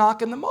calves, and they're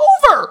knocking them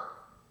over.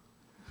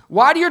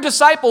 Why do your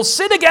disciples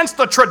sin against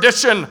the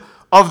tradition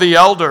of the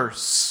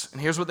elders?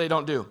 And here's what they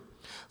don't do.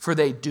 For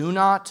they do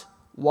not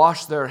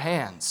wash their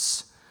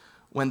hands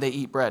when they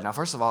eat bread. Now,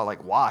 first of all,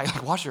 why?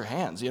 Wash your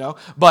hands,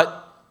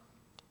 But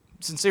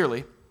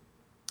sincerely,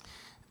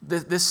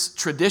 this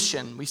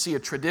tradition, we see a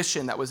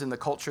tradition that was in the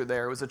culture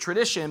there. It was a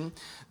tradition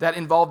that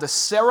involved a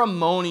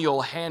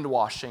ceremonial hand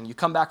washing. You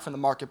come back from the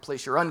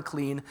marketplace, you're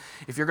unclean.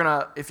 If you're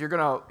gonna,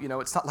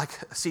 it's not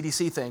like a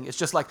CDC thing. It's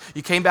just like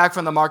you came back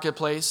from the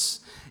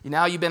marketplace.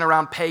 Now you've been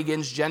around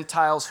pagans,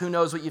 Gentiles. Who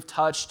knows what you've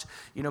touched?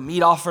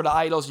 Meat offered to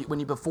idols.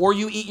 Before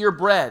you eat your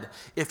bread,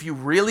 if you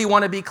really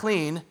want to be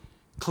clean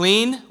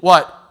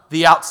what?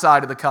 The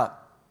outside of the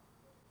cup,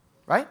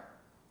 right?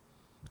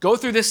 Go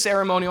through this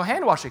ceremonial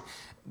hand washing.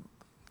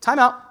 Time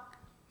out.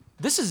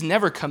 This is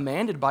never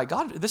commanded by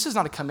God. This is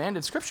not a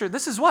commanded scripture.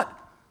 This is what?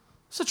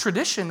 It's a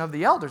tradition of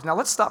the elders. Now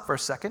let's stop for a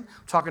second.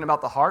 We're talking about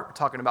the heart. We're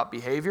talking about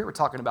behavior. We're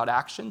talking about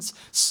actions,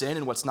 sin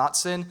and what's not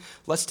sin.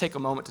 Let's take a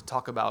moment to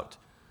talk about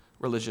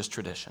religious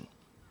tradition.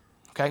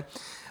 Okay?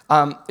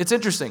 It's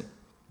interesting.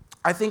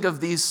 I think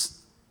of these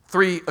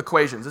three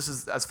equations. This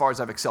is as far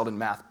as I've excelled in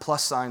math.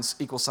 Plus signs,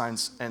 equal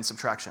signs, and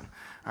subtraction.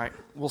 All right?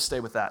 We'll stay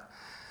with that.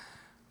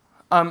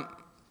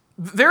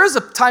 There is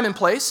a time and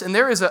place, and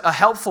there is a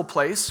helpful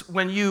place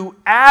when you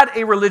add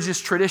a religious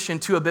tradition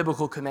to a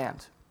biblical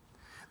command.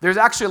 There's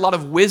actually a lot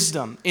of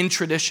wisdom in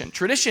tradition.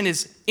 Tradition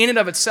is, in and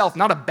of itself,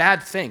 not a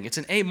bad thing. It's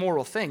an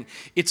amoral thing.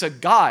 It's a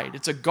guide.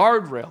 It's a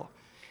guardrail.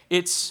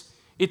 It's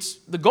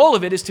the goal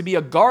of it is to be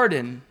a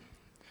garden,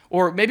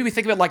 or maybe we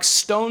think of it like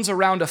stones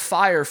around a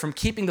fire from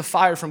keeping the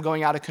fire from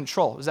going out of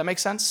control. Does that make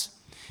sense?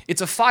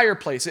 It's a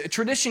fireplace. A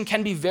tradition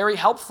can be very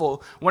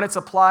helpful when it's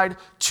applied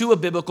to a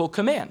biblical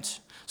command.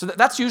 So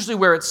that's usually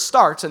where it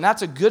starts, and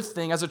that's a good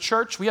thing. As a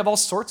church, we have all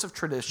sorts of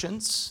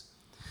traditions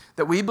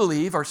that we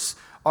believe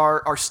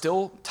are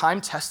still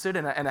time-tested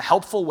in a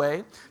helpful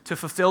way to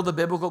fulfill the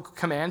biblical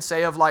command,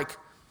 say, of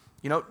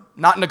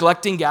not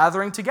neglecting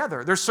gathering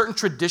together. There's certain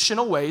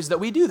traditional ways that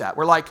we do that.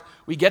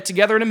 We get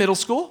together in a middle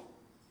school,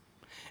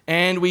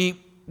 and we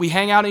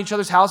hang out in each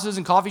other's houses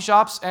and coffee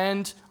shops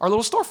and our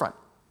little storefront.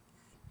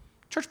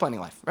 Church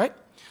planting life, right?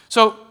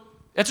 So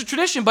it's a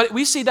tradition, but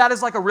we see that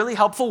as a really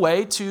helpful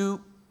way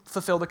to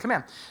fulfill the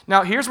command.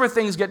 Now, here's where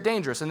things get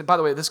dangerous. And by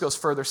the way, this goes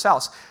further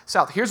south.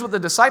 Here's what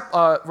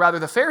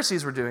the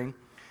Pharisees were doing.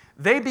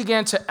 They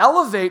began to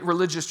elevate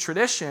religious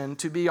tradition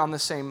to be on the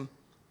same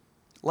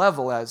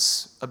level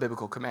as a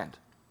biblical command.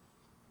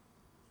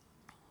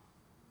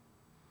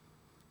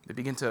 They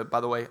begin to,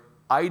 by the way,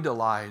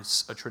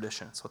 idolize a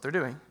tradition. That's what they're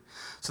doing.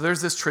 So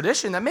there's this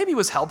tradition that maybe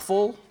was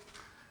helpful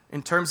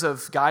in terms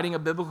of guiding a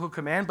biblical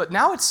command, but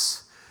now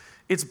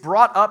it's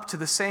brought up to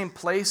the same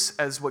place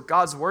as what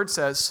God's word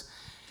says.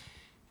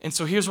 And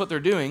so here's what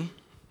they're doing.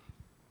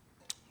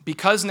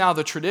 Because now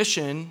the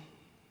tradition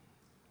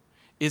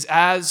is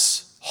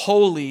as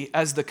holy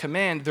as the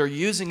command, they're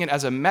using it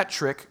as a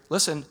metric,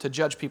 listen, to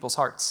judge people's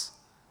hearts.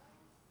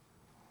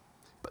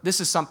 But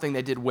this is something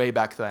they did way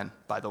back then,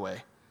 by the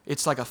way.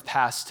 It's like a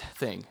past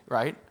thing,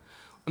 right?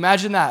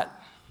 Imagine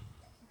that.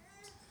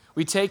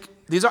 We take,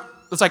 it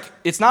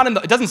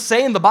doesn't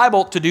say in the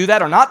Bible to do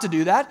that or not to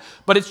do that,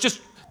 but it's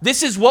just,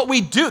 this is what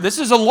we do. This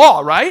is a law,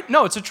 right?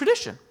 No, it's a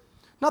tradition.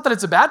 Not that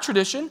it's a bad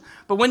tradition,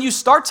 but when you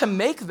start to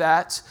make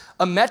that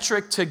a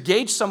metric to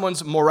gauge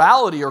someone's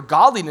morality or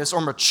godliness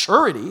or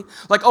maturity,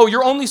 like, oh,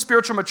 you're only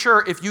spiritual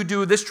mature if you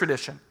do this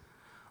tradition,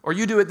 or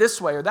you do it this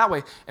way or that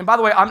way. And by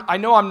the way, I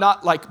know I'm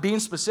not like being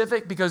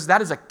specific because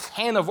that is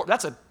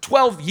that's a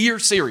 12-year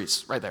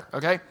series right there,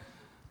 okay?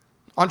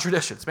 On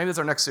traditions. Maybe that's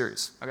our next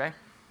series, okay?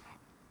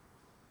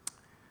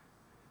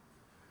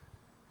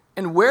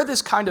 And where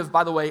this kind of,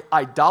 by the way,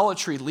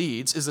 idolatry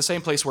leads is the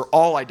same place where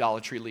all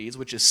idolatry leads,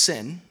 which is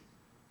sin.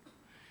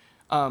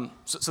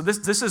 So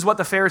this is what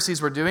the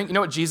Pharisees were doing. You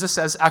know what Jesus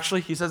says?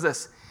 Actually, he says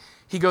this.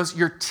 He goes,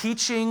 you're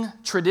teaching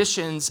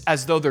traditions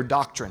as though they're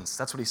doctrines.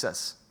 That's what he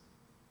says.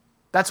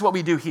 That's what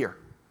we do here.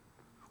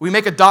 We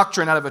make a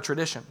doctrine out of a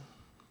tradition.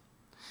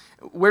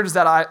 Where does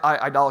that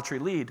idolatry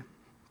lead?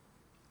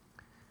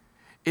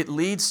 It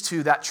leads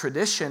to that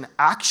tradition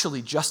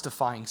actually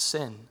justifying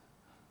sin.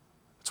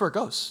 That's where it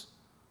goes.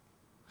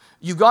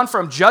 You've gone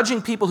from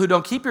judging people who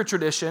don't keep your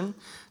tradition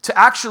to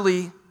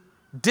actually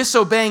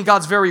disobeying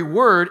God's very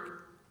word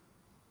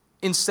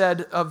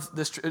instead of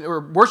this,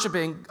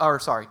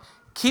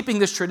 keeping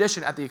this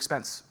tradition at the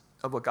expense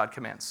of what God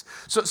commands.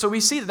 So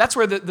we see that's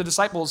where the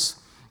disciples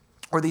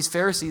or these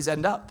Pharisees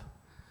end up.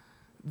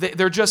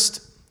 They're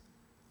just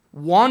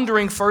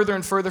wandering further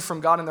and further from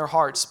God in their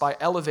hearts by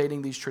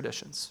elevating these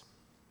traditions.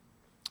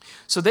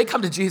 So they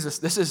come to Jesus.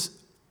 This is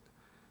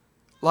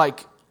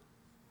like,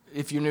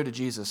 if you're new to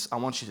Jesus, I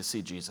want you to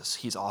see Jesus.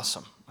 He's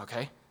awesome,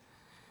 okay?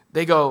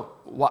 They go,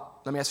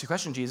 let me ask you a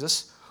question,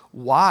 Jesus.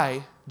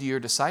 Why do your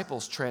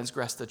disciples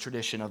transgress the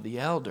tradition of the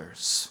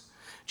elders?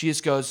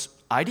 Jesus goes,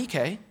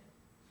 IDK.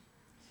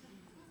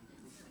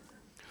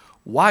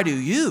 Why do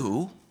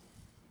you,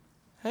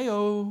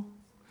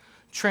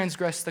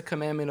 transgress the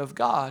commandment of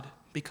God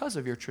because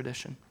of your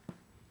tradition?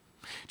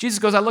 Jesus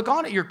goes, I look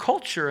on at your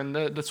culture and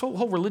this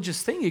whole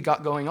religious thing you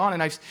got going on,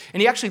 and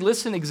he actually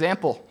lists an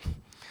example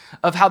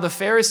of how the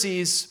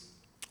Pharisees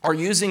are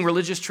using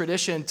religious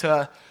tradition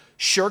to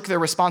shirk their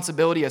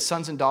responsibility as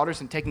sons and daughters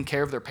in taking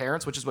care of their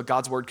parents, which is what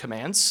God's word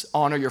commands.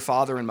 Honor your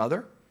father and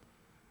mother.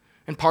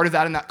 And part of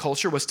that in that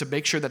culture was to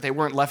make sure that they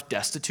weren't left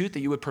destitute,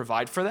 that you would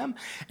provide for them.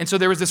 And so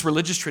there was this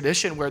religious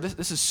tradition where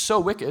this is so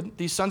wicked.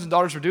 These sons and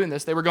daughters were doing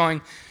this. They were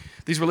going,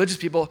 these religious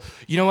people,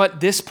 you know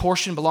what? This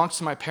portion belongs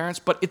to my parents,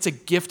 but it's a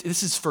gift.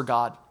 This is for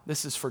God.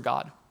 This is for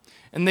God.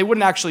 And they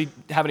wouldn't actually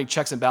have any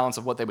checks and balance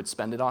of what they would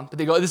spend it on. But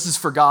they go, this is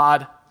for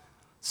God.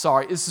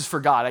 Sorry, this is for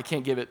God. I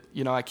can't give it.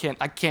 I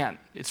can't.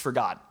 It's for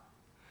God.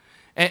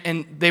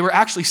 And they were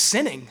actually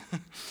sinning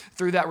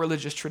through that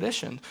religious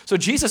tradition. So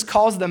Jesus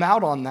calls them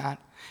out on that.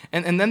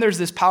 And then there's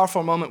this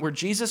powerful moment where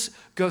Jesus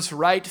goes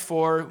right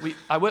for,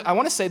 I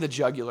want to say the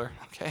jugular,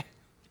 okay?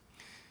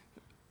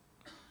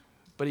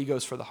 But he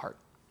goes for the heart.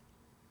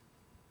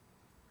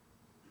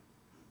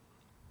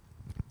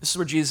 This is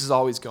where Jesus is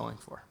always going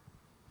for.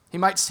 He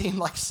might seem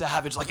like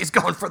savage, like he's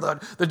going for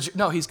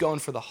no, he's going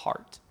for the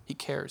heart. He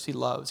cares, he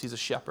loves, he's a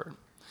shepherd.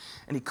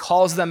 And he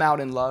calls them out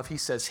in love. He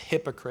says,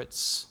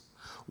 hypocrites.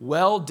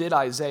 Well did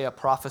Isaiah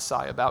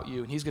prophesy about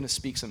you, and he's going to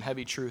speak some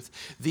heavy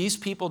truth. These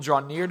people draw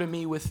near to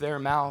me with their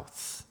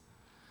mouth,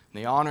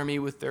 and they honor me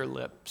with their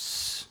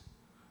lips,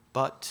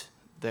 but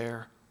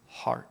their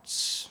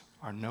hearts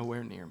are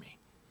nowhere near me.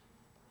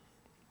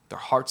 Their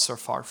hearts are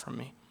far from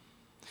me.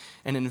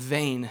 And in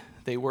vain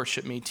they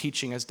worship me,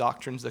 teaching as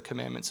doctrines the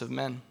commandments of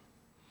men.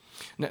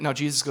 Now,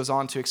 Jesus goes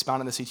on to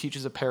expound on this. He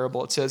teaches a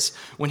parable. It says,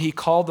 when he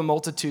called the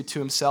multitude to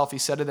himself, he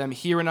said to them,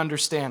 hear and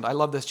understand. I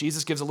love this.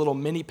 Jesus gives a little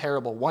mini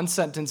parable, one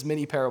sentence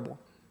mini parable.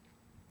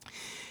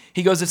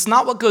 He goes, it's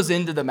not what goes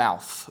into the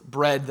mouth,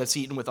 bread that's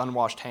eaten with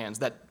unwashed hands,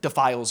 that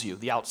defiles you,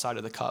 the outside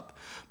of the cup,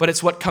 but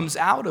it's what comes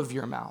out of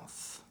your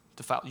mouth,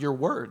 your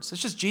words.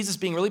 It's just Jesus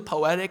being really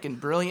poetic and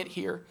brilliant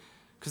here,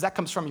 because that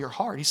comes from your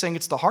heart. He's saying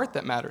it's the heart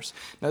that matters.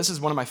 Now, this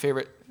is one of my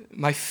favorite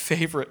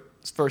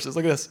verses.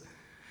 Look at this.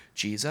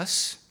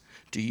 Jesus,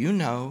 do you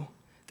know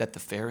that the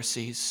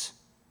Pharisees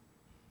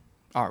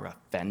are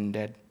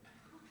offended?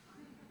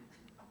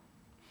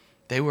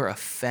 They were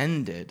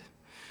offended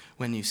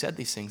when you said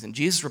these things. And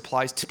Jesus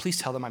replies, please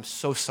tell them I'm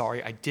so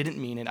sorry. I didn't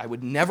mean it. I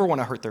would never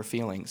want to hurt their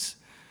feelings.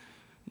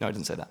 No, I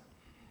didn't say that.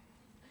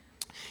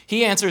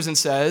 He answers and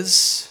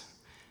says,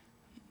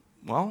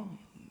 well,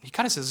 he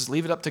kind of says,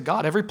 leave it up to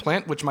God. Every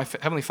plant which my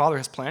Heavenly Father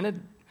has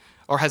planted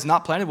or has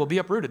not planted will be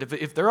uprooted.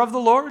 If they're of the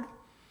Lord,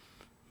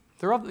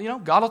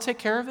 God will take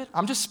care of it.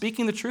 I'm just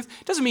speaking the truth.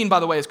 It doesn't mean, by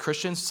the way, as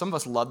Christians, some of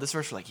us love this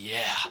verse. We're like,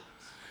 yeah,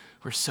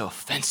 we're so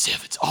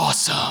offensive. It's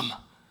awesome.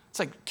 It's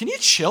like, can you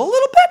chill a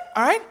little bit?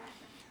 All right?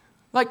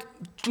 Like,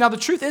 now the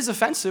truth is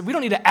offensive. We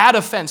don't need to add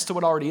offense to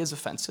what already is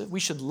offensive. We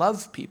should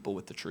love people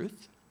with the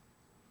truth.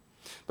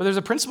 But there's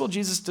a principle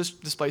Jesus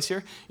displays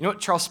here. You know what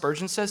Charles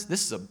Spurgeon says?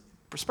 This is a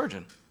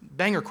Spurgeon,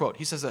 banger quote.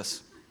 He says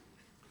this.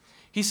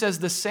 He says,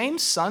 the same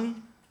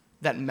sun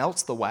that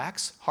melts the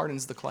wax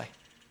hardens the clay.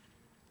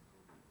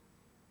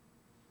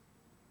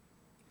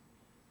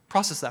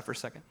 Process that for a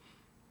second.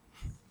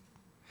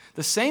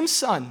 The same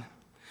sun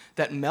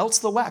that melts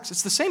the wax,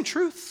 it's the same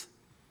truth.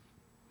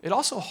 It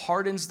also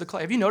hardens the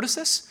clay. Have you noticed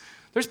this?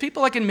 There's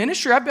people like in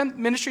ministry, I've been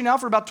in ministry now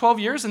for about 12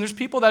 years, and there's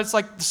people that it's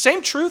like the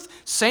same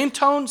truth, same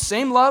tone,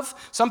 same love.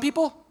 Some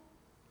people,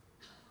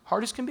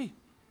 hard as can be.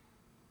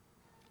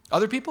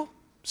 Other people,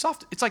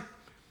 soft. It's like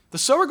the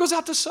sower goes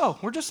out to sow.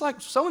 We're just like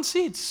sowing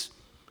seeds.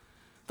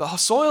 The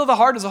soil of the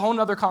heart is a whole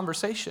other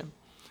conversation.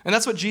 And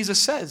that's what Jesus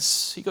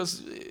says. He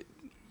goes,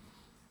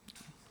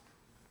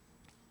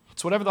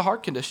 it's whatever the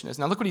heart condition is.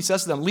 Now look what he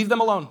says to them. Leave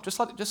them alone.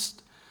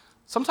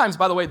 Sometimes,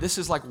 by the way, this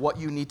is like what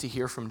you need to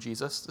hear from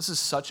Jesus. This is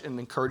such an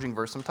encouraging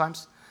verse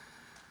sometimes.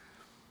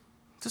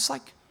 Just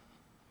like,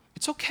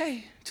 it's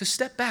okay to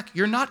step back.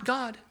 You're not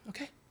God,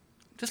 okay?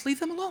 Just leave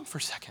them alone for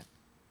a second.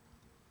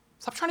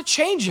 Stop trying to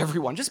change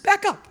everyone. Just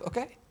back up,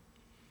 okay?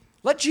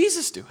 Let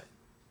Jesus do it.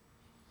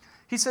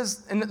 He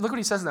says, and look what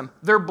he says to them.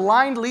 They're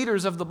blind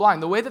leaders of the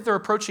blind. The way that they're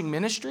approaching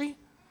ministry,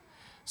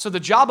 so the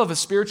job of a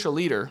spiritual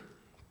leader,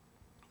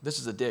 this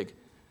is a dig.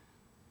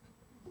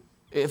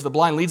 If the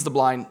blind leads the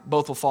blind,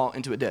 both will fall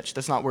into a ditch.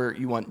 That's not where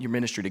you want your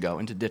ministry to go,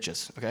 into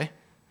ditches, okay?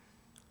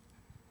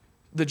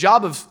 The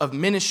job of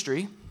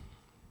ministry,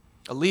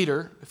 a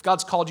leader, if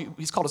God's called you,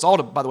 he's called us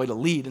all, by the way, to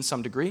lead in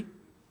some degree.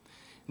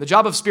 The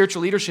job of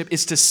spiritual leadership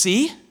is to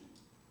see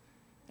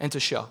and to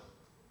show.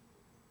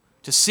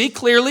 To see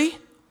clearly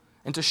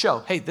and to show.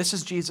 Hey, this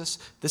is Jesus.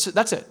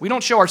 That's it. We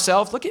don't show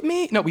ourselves. Look at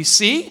me. No, we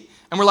see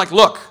and we're like,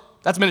 look.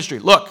 That's ministry.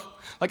 Look.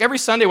 Like every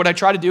Sunday, what I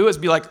try to do is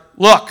be like,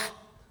 look.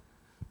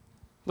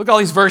 Look at all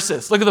these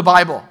verses. Look at the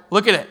Bible.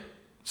 Look at it.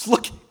 Just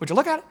look. Would you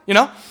look at it? You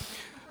know?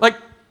 Like,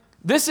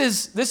 this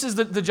is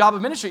the job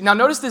of ministry. Now,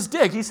 notice this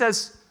dig. He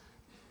says,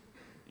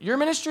 your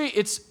ministry,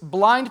 it's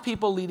blind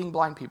people leading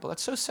blind people.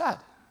 That's so sad.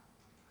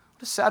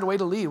 What a sad way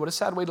to lead. What a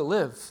sad way to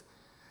live.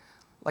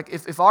 Like,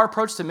 if our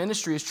approach to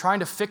ministry is trying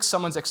to fix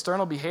someone's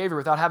external behavior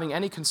without having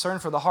any concern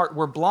for the heart,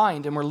 we're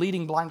blind and we're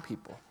leading blind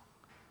people.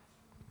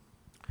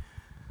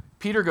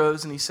 Peter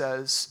goes and he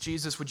says,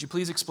 Jesus, would you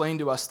please explain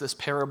to us this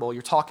parable?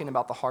 You're talking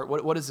about the heart.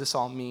 What does this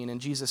all mean?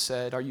 And Jesus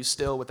said, are you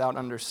still without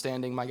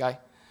understanding, my guy?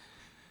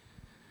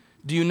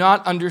 Do you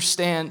not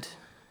understand?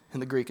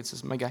 In the Greek it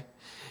says, my guy.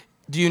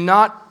 Do you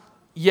not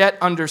yet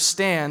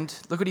understand?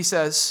 Look what he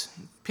says.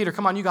 Peter,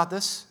 come on, you got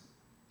this.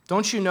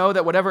 Don't you know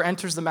that whatever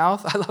enters the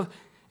mouth, I love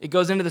it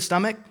goes into the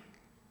stomach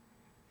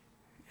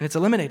and it's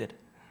eliminated.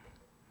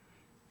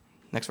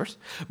 Next verse.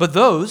 But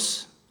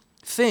those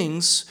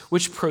things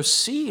which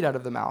proceed out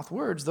of the mouth,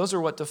 words, those are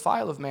what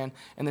defile of man.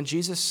 And then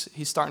Jesus,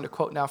 he's starting to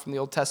quote now from the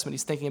Old Testament.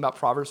 He's thinking about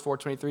Proverbs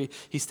 4:23.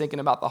 He's thinking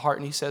about the heart,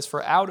 and he says,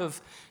 for out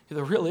of,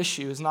 the real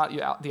issue is not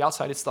the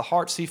outside, it's the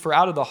heart. See, for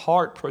out of the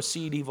heart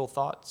proceed evil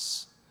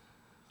thoughts,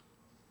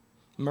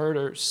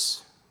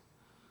 murders.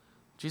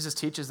 Jesus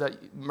teaches that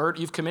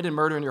you've committed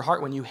murder in your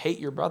heart when you hate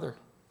your brother.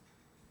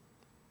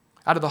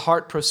 Out of the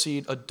heart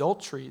proceed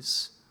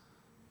adulteries.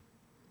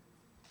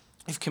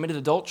 You've committed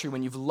adultery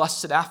when you've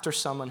lusted after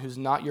someone who's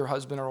not your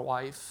husband or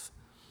wife.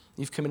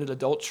 You've committed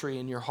adultery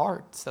in your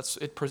heart.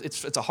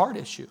 It's a heart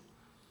issue.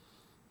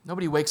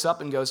 Nobody wakes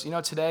up and goes,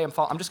 today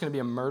I'm just going to be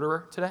a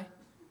murderer today.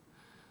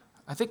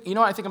 I think I'm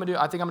going to do?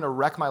 I think I'm going to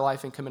wreck my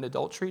life and commit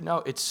adultery. No,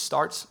 it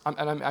starts,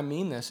 and I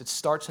mean this, it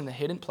starts in the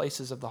hidden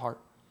places of the heart.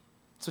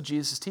 That's what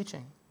Jesus is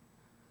teaching.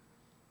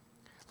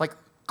 Like,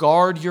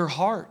 guard your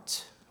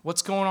heart.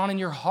 What's going on in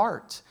your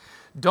heart?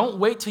 Don't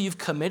wait till you've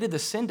committed the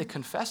sin to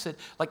confess it.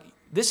 Like,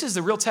 this is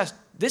the real test.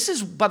 This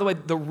is, by the way,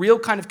 the real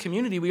kind of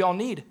community we all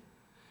need.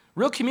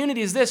 Real community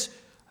is this.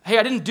 Hey,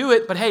 I didn't do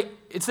it, but hey,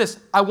 it's this.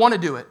 I want to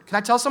do it. Can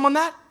I tell someone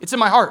that? It's in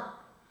my heart.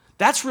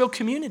 That's real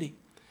community.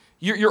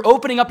 You're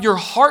opening up your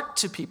heart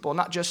to people,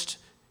 not just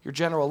your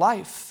general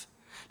life.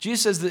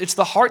 Jesus says that it's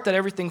the heart that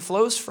everything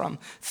flows from.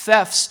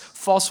 Thefts,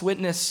 false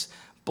witness,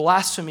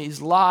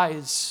 blasphemies,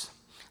 lies.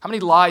 How many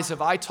lies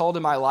have I told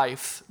in my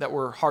life that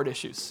were heart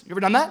issues? You ever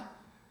done that?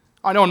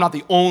 I know I'm not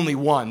the only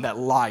one that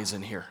lies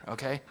in here,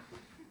 okay?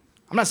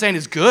 I'm not saying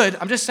it's good.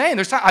 I'm just saying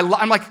there's time.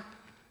 I'm like,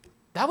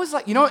 that was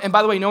like, and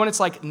by the way, when it's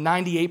like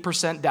 98%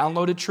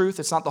 downloaded truth,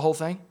 it's not the whole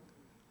thing.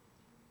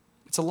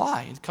 It's a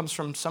lie. It comes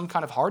from some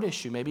kind of heart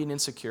issue, maybe an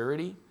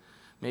insecurity,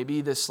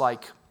 maybe this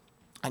like,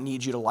 I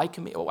need you to like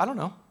me. Oh, I don't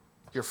know.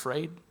 You're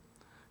afraid.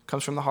 It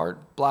comes from the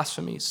heart.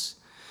 Blasphemies.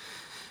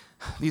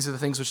 These are the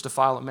things which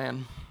defile a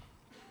man.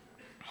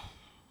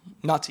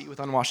 Not to eat with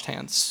unwashed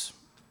hands,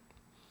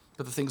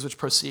 but the things which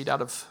proceed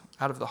out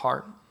of the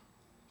heart.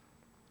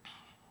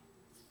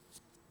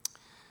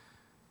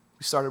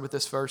 We started with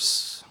this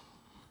verse.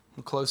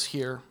 We'll close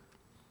here.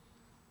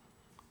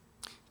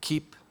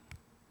 Keep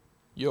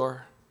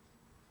your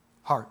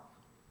heart.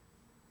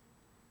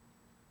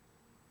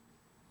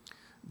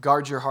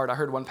 Guard your heart. I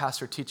heard one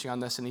pastor teaching on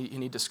this, and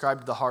he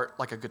described the heart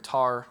like a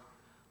guitar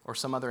or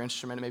some other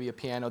instrument, maybe a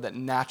piano, that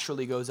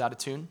naturally goes out of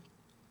tune.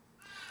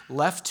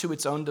 Left to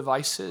its own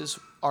devices,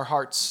 our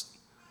hearts,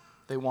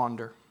 they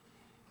wander.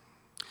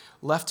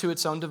 left to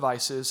its own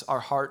devices, our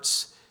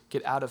hearts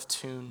get out of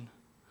tune.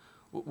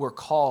 We're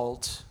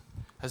called,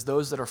 as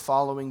those that are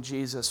following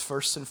Jesus,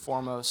 first and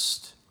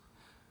foremost,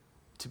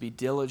 to be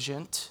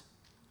diligent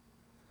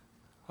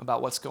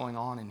about what's going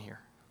on in here.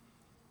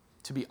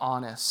 To be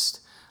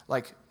honest.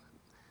 Like,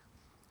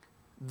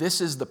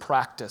 this is the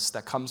practice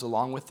that comes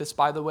along with this,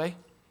 by the way.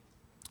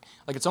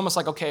 Like, it's almost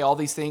like, okay, all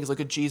these things, look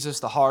at Jesus,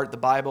 the heart, the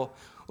Bible.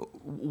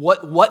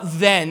 What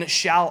then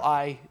shall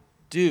I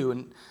do?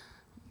 And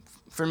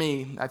for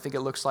me, I think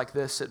it looks like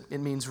this. It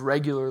means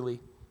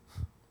regularly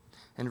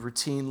and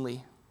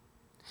routinely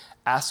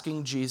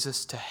asking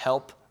Jesus to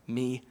help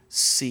me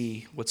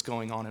see what's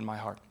going on in my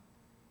heart.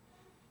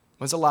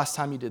 When's the last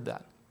time you did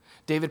that?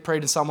 David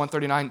prayed in Psalm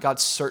 139, God,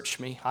 search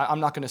me. I'm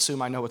not going to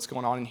assume I know what's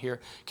going on in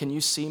here. Can you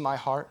see my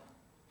heart?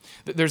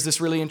 There's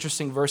this really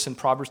interesting verse in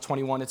Proverbs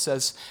 21. It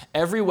says,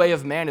 every way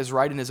of man is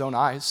right in his own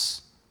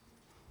eyes.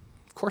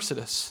 Of course it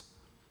is.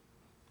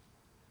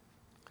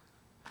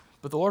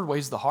 But the Lord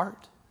weighs the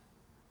heart.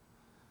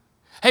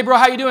 Hey, bro,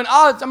 how you doing?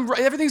 Oh,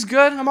 everything's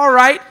good. I'm all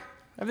right.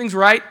 Everything's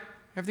right.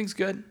 Everything's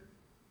good.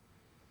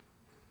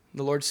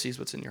 The Lord sees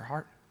what's in your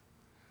heart.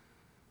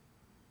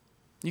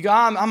 You go,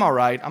 I'm all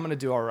right. I'm going to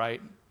do all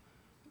right.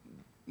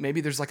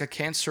 Maybe there's like a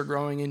cancer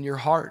growing in your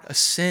heart, a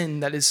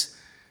sin that is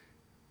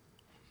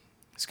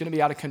it's going to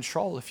be out of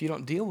control if you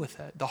don't deal with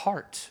it. The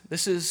heart.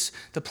 This is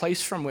the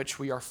place from which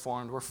we are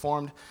formed. We're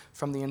formed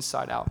from the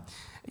inside out.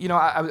 You know,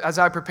 as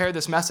I prepared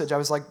this message, I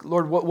was like,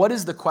 Lord, what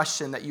is the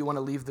question that you want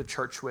to leave the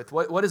church with?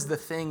 What is the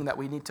thing that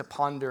we need to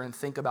ponder and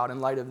think about in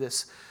light of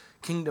this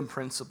kingdom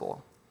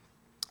principle?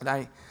 And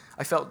I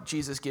felt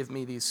Jesus give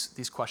me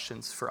these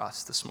questions for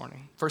us this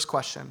morning. First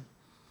question,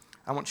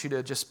 I want you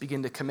to just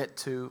begin to commit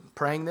to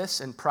praying this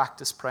and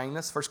practice praying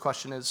this. First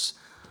question is,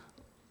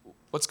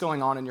 what's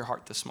going on in your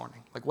heart this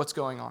morning? Like, what's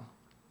going on?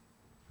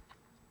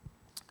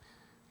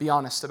 Be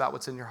honest about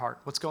what's in your heart.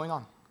 What's going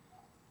on?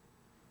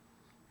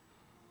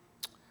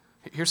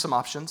 Here's some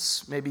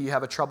options. Maybe you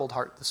have a troubled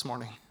heart this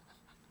morning.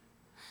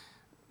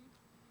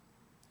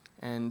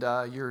 And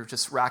you're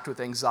just racked with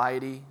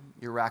anxiety.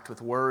 You're racked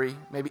with worry.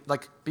 Maybe,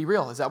 like, be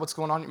real. Is that what's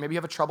going on? Maybe you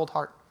have a troubled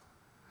heart.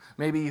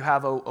 Maybe you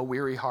have a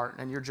weary heart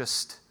and you're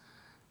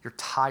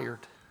tired.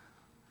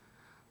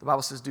 The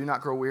Bible says, do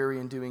not grow weary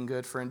in doing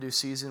good, for in due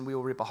season we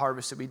will reap a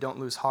harvest if we don't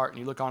lose heart. And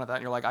you look on at that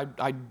and you're like,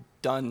 I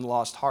done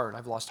lost heart.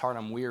 I've lost heart.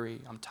 I'm weary.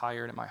 I'm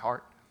tired in my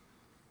heart.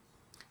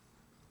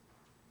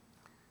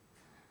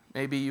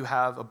 Maybe you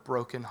have a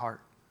broken heart.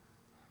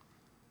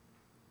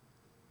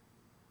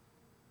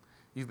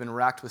 You've been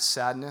racked with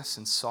sadness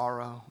and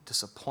sorrow,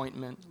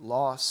 disappointment,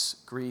 loss,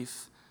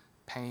 grief,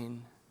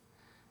 pain,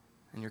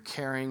 and you're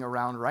carrying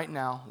around right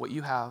now what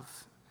you have.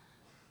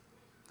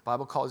 The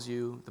Bible calls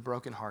you the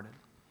brokenhearted.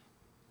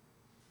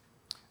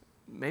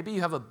 Maybe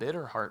you have a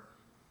bitter heart.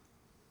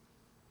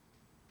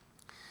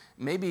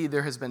 Maybe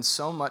there has been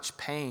so much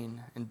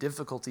pain and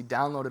difficulty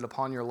downloaded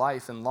upon your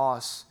life and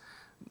loss,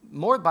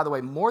 more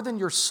than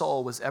your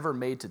soul was ever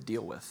made to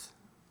deal with.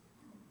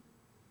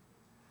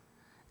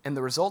 And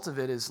the result of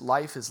it is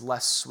life is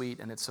less sweet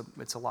and it's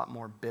a lot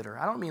more bitter.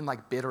 I don't mean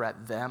like bitter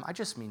at them. I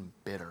just mean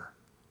bitter.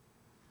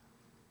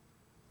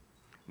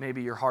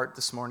 Maybe your heart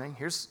this morning,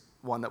 here's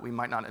one that we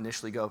might not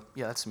initially go,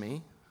 yeah, that's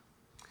me.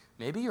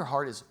 Maybe your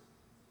heart is,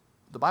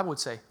 the Bible would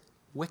say,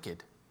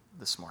 wicked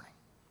this morning.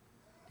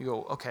 You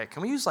go, okay,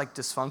 can we use like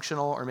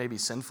dysfunctional or maybe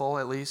sinful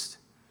at least?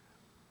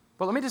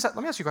 But let me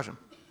ask you a question.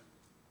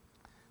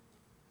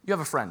 You have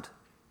a friend.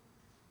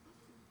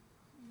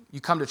 You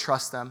come to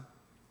trust them.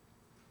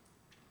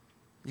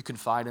 You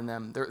confide in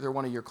them. They're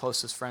one of your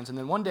closest friends. And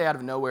then one day out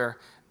of nowhere,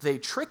 they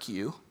trick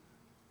you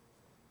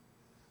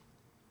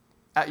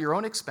at your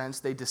own expense.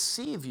 They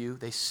deceive you.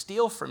 They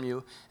steal from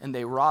you, and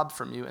they rob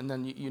from you. And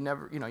then you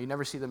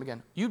never see them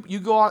again. You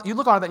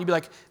look on that and you be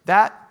like,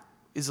 that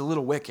is a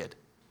little wicked.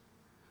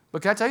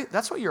 But can I tell you,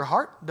 that's what your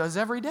heart does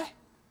every day.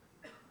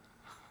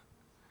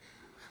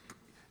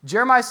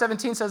 Jeremiah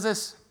 17 says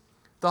this,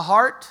 the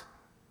heart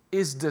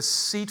is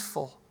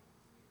deceitful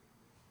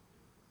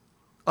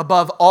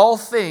above all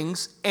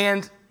things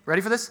and,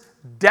 ready for this,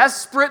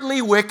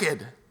 desperately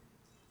wicked.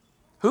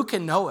 Who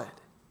can know it?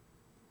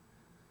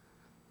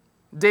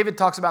 David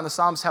talks about in the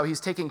Psalms how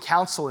he's taking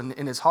counsel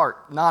in his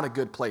heart. Not a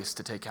good place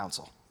to take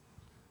counsel.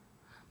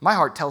 My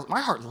heart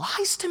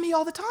lies to me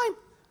all the time.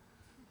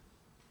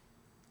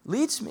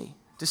 Leads me,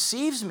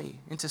 deceives me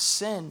into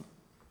sin,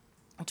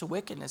 into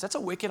wickedness. That's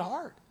a wicked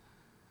heart.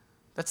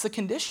 That's the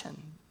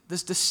condition,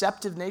 this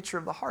deceptive nature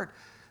of the heart.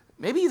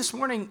 Maybe this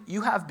morning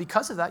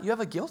because of that, you have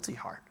a guilty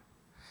heart.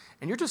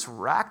 And you're just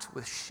racked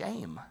with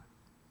shame.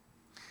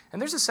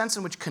 And there's a sense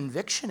in which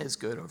conviction is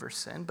good over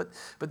sin, but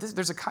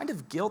there's a kind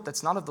of guilt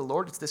that's not of the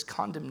Lord. It's this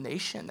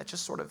condemnation that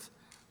just sort of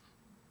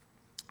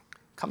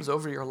comes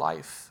over your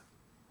life.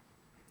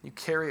 You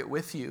carry it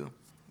with you.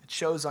 It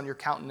shows on your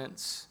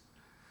countenance.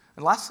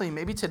 And lastly,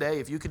 maybe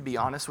today, if you could be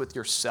honest with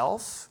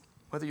yourself,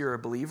 whether you're a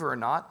believer or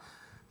not,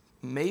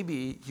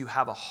 maybe you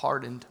have a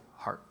hardened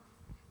heart.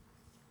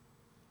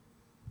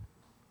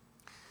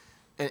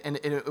 And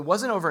it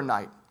wasn't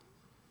overnight.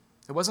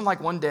 It wasn't like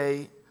one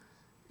day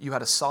You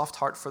had a soft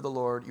heart for the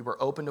Lord. You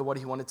were open to what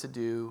he wanted to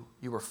do.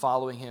 You were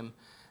following him.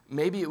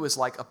 Maybe it was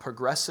like a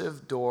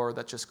progressive door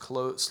that just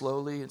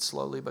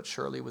slowly but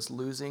surely was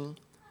losing.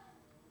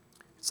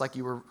 It's like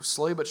you were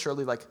slowly but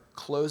surely like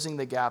closing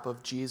the gap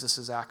of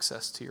Jesus'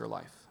 access to your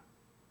life.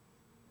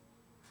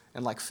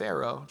 And like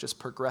Pharaoh, just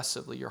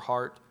progressively your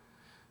heart,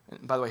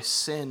 and by the way,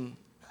 sin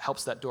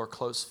helps that door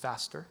close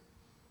faster.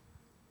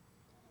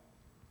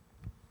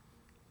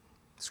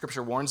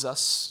 Scripture warns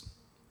us,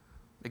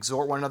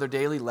 exhort one another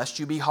daily, lest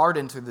you be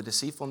hardened through the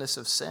deceitfulness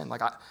of sin.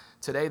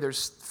 Today,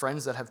 there's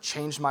friends that have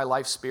changed my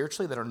life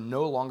spiritually that are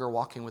no longer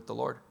walking with the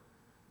Lord.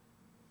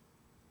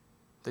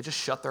 They just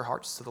shut their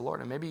hearts to the Lord.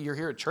 And maybe you're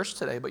here at church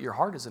today, but your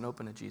heart isn't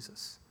open to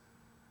Jesus.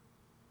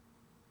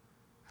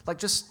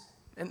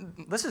 And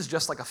this is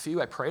just like a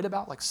few I prayed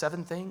about, like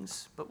 7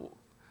 things.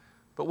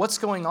 But what's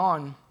going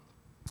on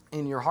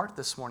in your heart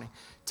this morning?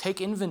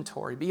 Take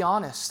inventory. Be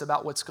honest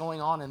about what's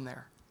going on in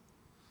there.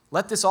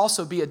 Let this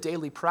also be a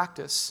daily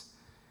practice.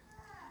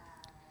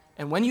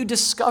 And when you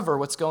discover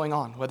what's going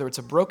on, whether it's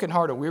a broken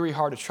heart, a weary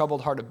heart, a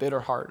troubled heart, a bitter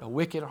heart, a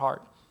wicked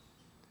heart,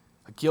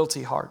 a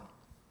guilty heart,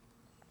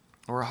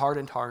 or a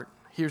hardened heart,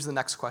 here's the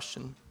next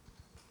question.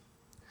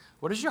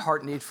 What does your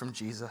heart need from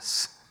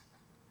Jesus?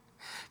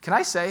 Can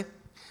I say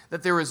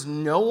that there is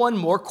no one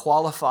more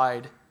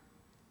qualified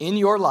in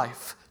your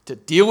life to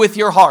deal with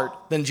your heart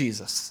than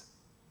Jesus?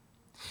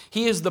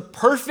 He is the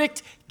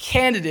perfect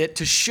candidate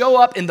to show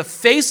up in the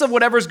face of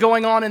whatever's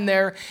going on in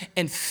there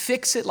and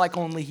fix it like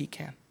only he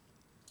can.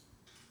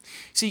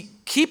 See,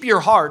 keep your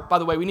heart, by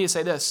the way, we need to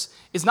say this,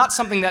 is not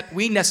something that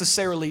we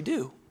necessarily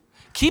do.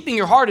 Keeping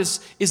your heart is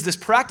this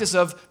practice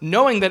of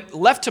knowing that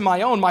left to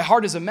my own, my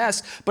heart is a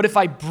mess, but if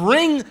I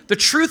bring the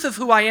truth of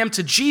who I am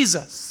to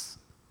Jesus,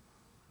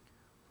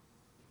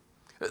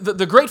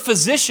 the great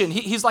physician,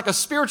 he's like a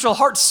spiritual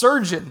heart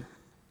surgeon.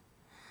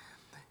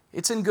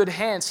 It's in good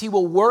hands. He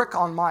will work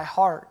on my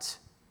heart.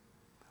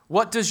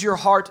 What does your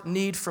heart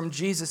need from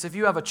Jesus? If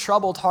you have a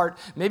troubled heart,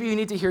 maybe you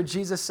need to hear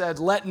Jesus said,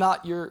 let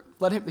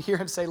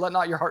him say, let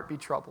not your heart be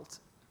troubled.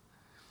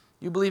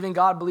 You believe in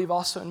God, believe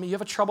also in me. You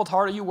have a troubled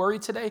heart. Are you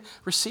worried today?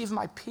 Receive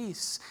my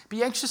peace.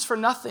 Be anxious for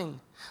nothing,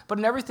 but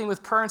in everything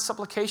with prayer and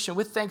supplication,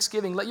 with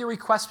thanksgiving, let your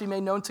requests be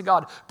made known to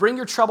God. Bring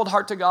your troubled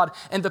heart to God,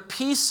 and the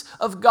peace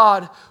of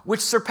God,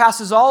 which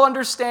surpasses all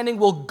understanding,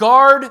 will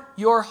guard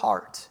your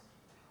heart.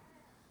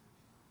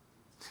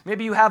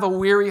 Maybe you have a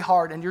weary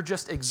heart and you're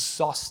just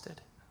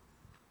exhausted.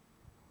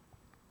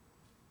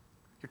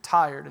 You're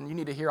tired, and you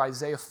need to hear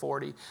Isaiah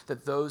 40,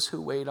 that those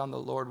who wait on the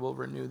Lord will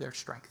renew their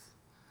strength.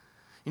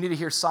 You need to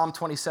hear Psalm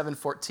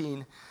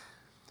 27:14.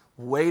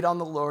 Wait on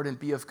the Lord and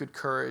be of good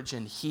courage,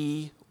 and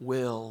he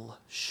will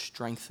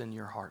strengthen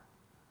your heart.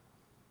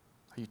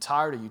 Are you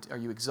tired? Are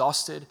you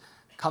exhausted?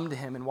 Come to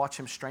him and watch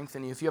him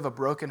strengthen you. If you have a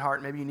broken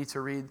heart, maybe you need to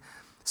read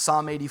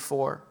Psalm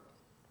 84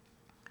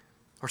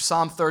 or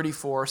Psalm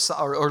 34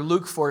 or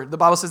Luke 4. The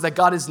Bible says that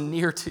God is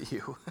near to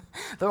you.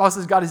 The Bible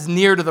says God is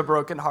near to the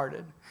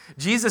brokenhearted.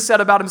 Jesus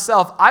said about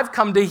himself, I've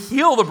come to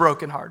heal the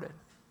brokenhearted.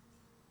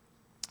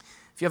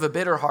 If you have a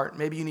bitter heart,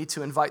 maybe you need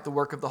to invite the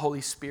work of the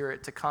Holy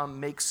Spirit to come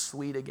make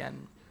sweet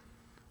again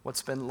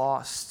what's been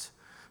lost.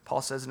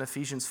 Paul says in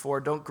Ephesians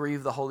 4, don't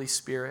grieve the Holy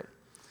Spirit,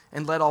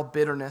 and let all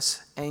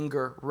bitterness,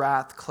 anger,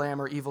 wrath,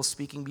 clamor, evil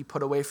speaking be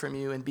put away from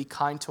you, and be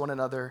kind to one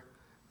another,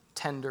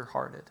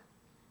 tender-hearted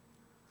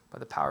by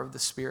the power of the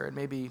Spirit.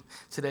 Maybe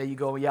today you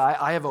go,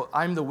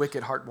 I'm the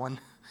wicked heart one.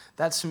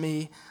 That's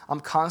me. I'm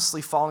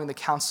constantly following the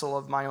counsel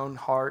of my own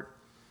heart.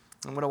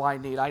 And what do I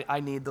need? I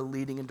need the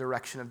leading and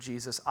direction of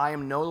Jesus. I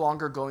am no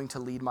longer going to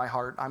lead my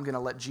heart. I'm going to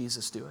let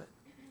Jesus do it.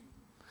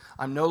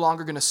 I'm no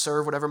longer going to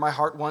serve whatever my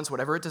heart wants,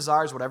 whatever it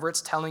desires, whatever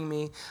it's telling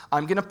me.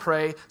 I'm going to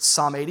pray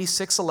Psalm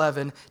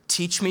 86:11.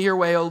 Teach me your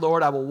way, O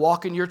Lord. I will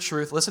walk in your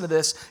truth. Listen to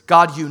this.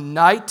 God,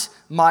 unite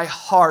my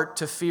heart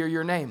to fear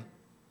your name.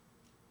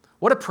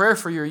 What a prayer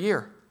for your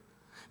year.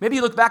 Maybe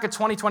you look back at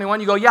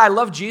 2021, you go, I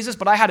love Jesus,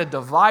 but I had a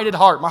divided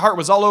heart. My heart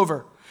was all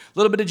over. A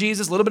little bit of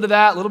Jesus, a little bit of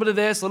that, a little bit of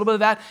this, a little bit of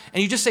that.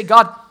 And you just say,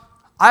 God,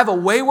 I have a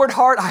wayward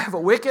heart. I have a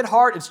wicked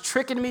heart. It's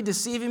tricking me,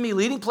 deceiving me,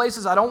 leading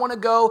places I don't want to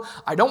go.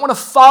 I don't want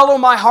to follow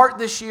my heart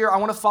this year. I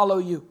want to follow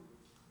you.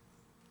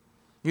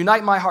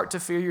 Unite my heart to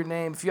fear your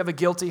name. If you have a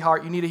guilty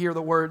heart, you need to hear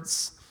the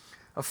words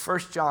of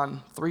 1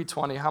 John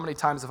 3:20. How many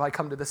times have I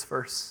come to this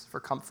verse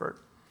for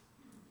comfort?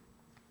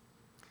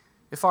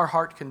 If our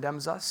heart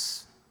condemns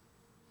us,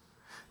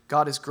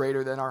 God is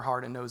greater than our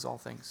heart and knows all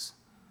things.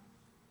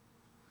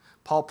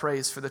 Paul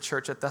prays for the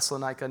church at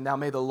Thessalonica. Now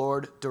may the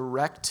Lord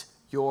direct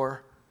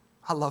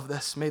I love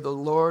this. May the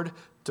Lord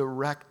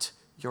direct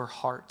your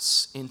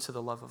hearts into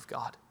the love of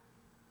God.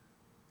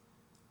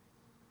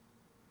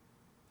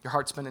 Your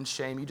heart's been in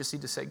shame. You just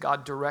need to say,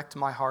 God, direct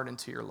my heart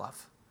into your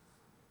love.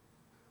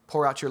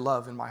 Pour out your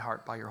love in my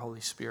heart by your Holy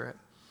Spirit.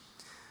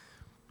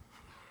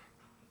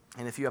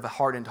 And if you have a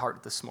hardened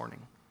heart this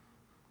morning,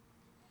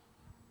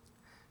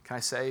 can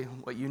I say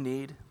what you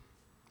need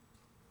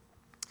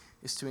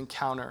is to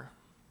encounter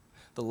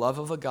the love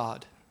of a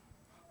God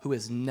who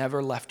has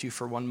never left you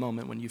for one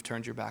moment when you've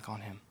turned your back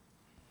on him.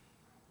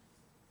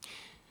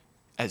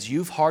 as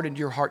you've hardened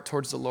your heart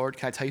towards the Lord,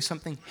 can I tell you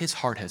something? His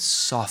heart has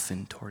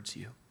softened towards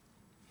you.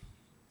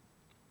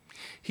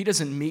 He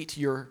doesn't meet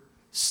your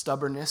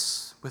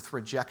stubbornness with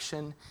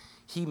rejection.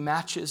 He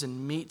matches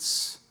and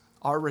meets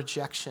our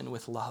rejection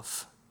with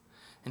love.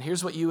 And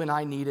here's what you and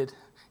I needed.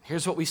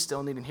 Here's what we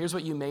still need. And here's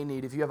what you may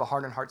need if you have a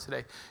hardened heart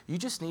today. You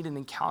just need an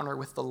encounter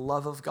with the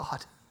love of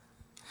God.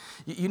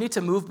 You need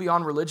to move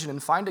beyond religion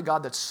and find a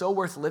God that's so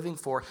worth living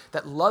for,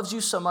 that loves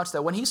you so much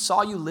that when he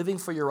saw you living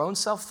for your own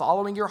self,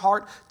 following your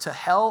heart to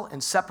hell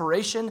and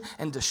separation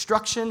and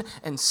destruction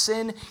and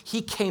sin,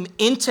 he came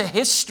into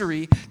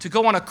history to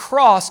go on a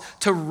cross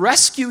to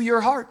rescue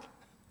your heart.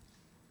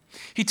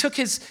 He took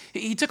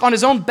on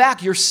his own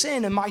back your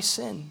sin and my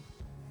sin.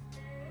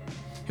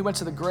 He went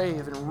to the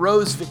grave and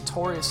rose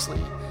victoriously.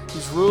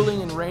 He's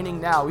ruling and reigning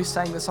now. We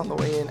sang this on the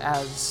way in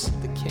as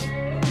the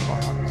King of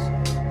our heart.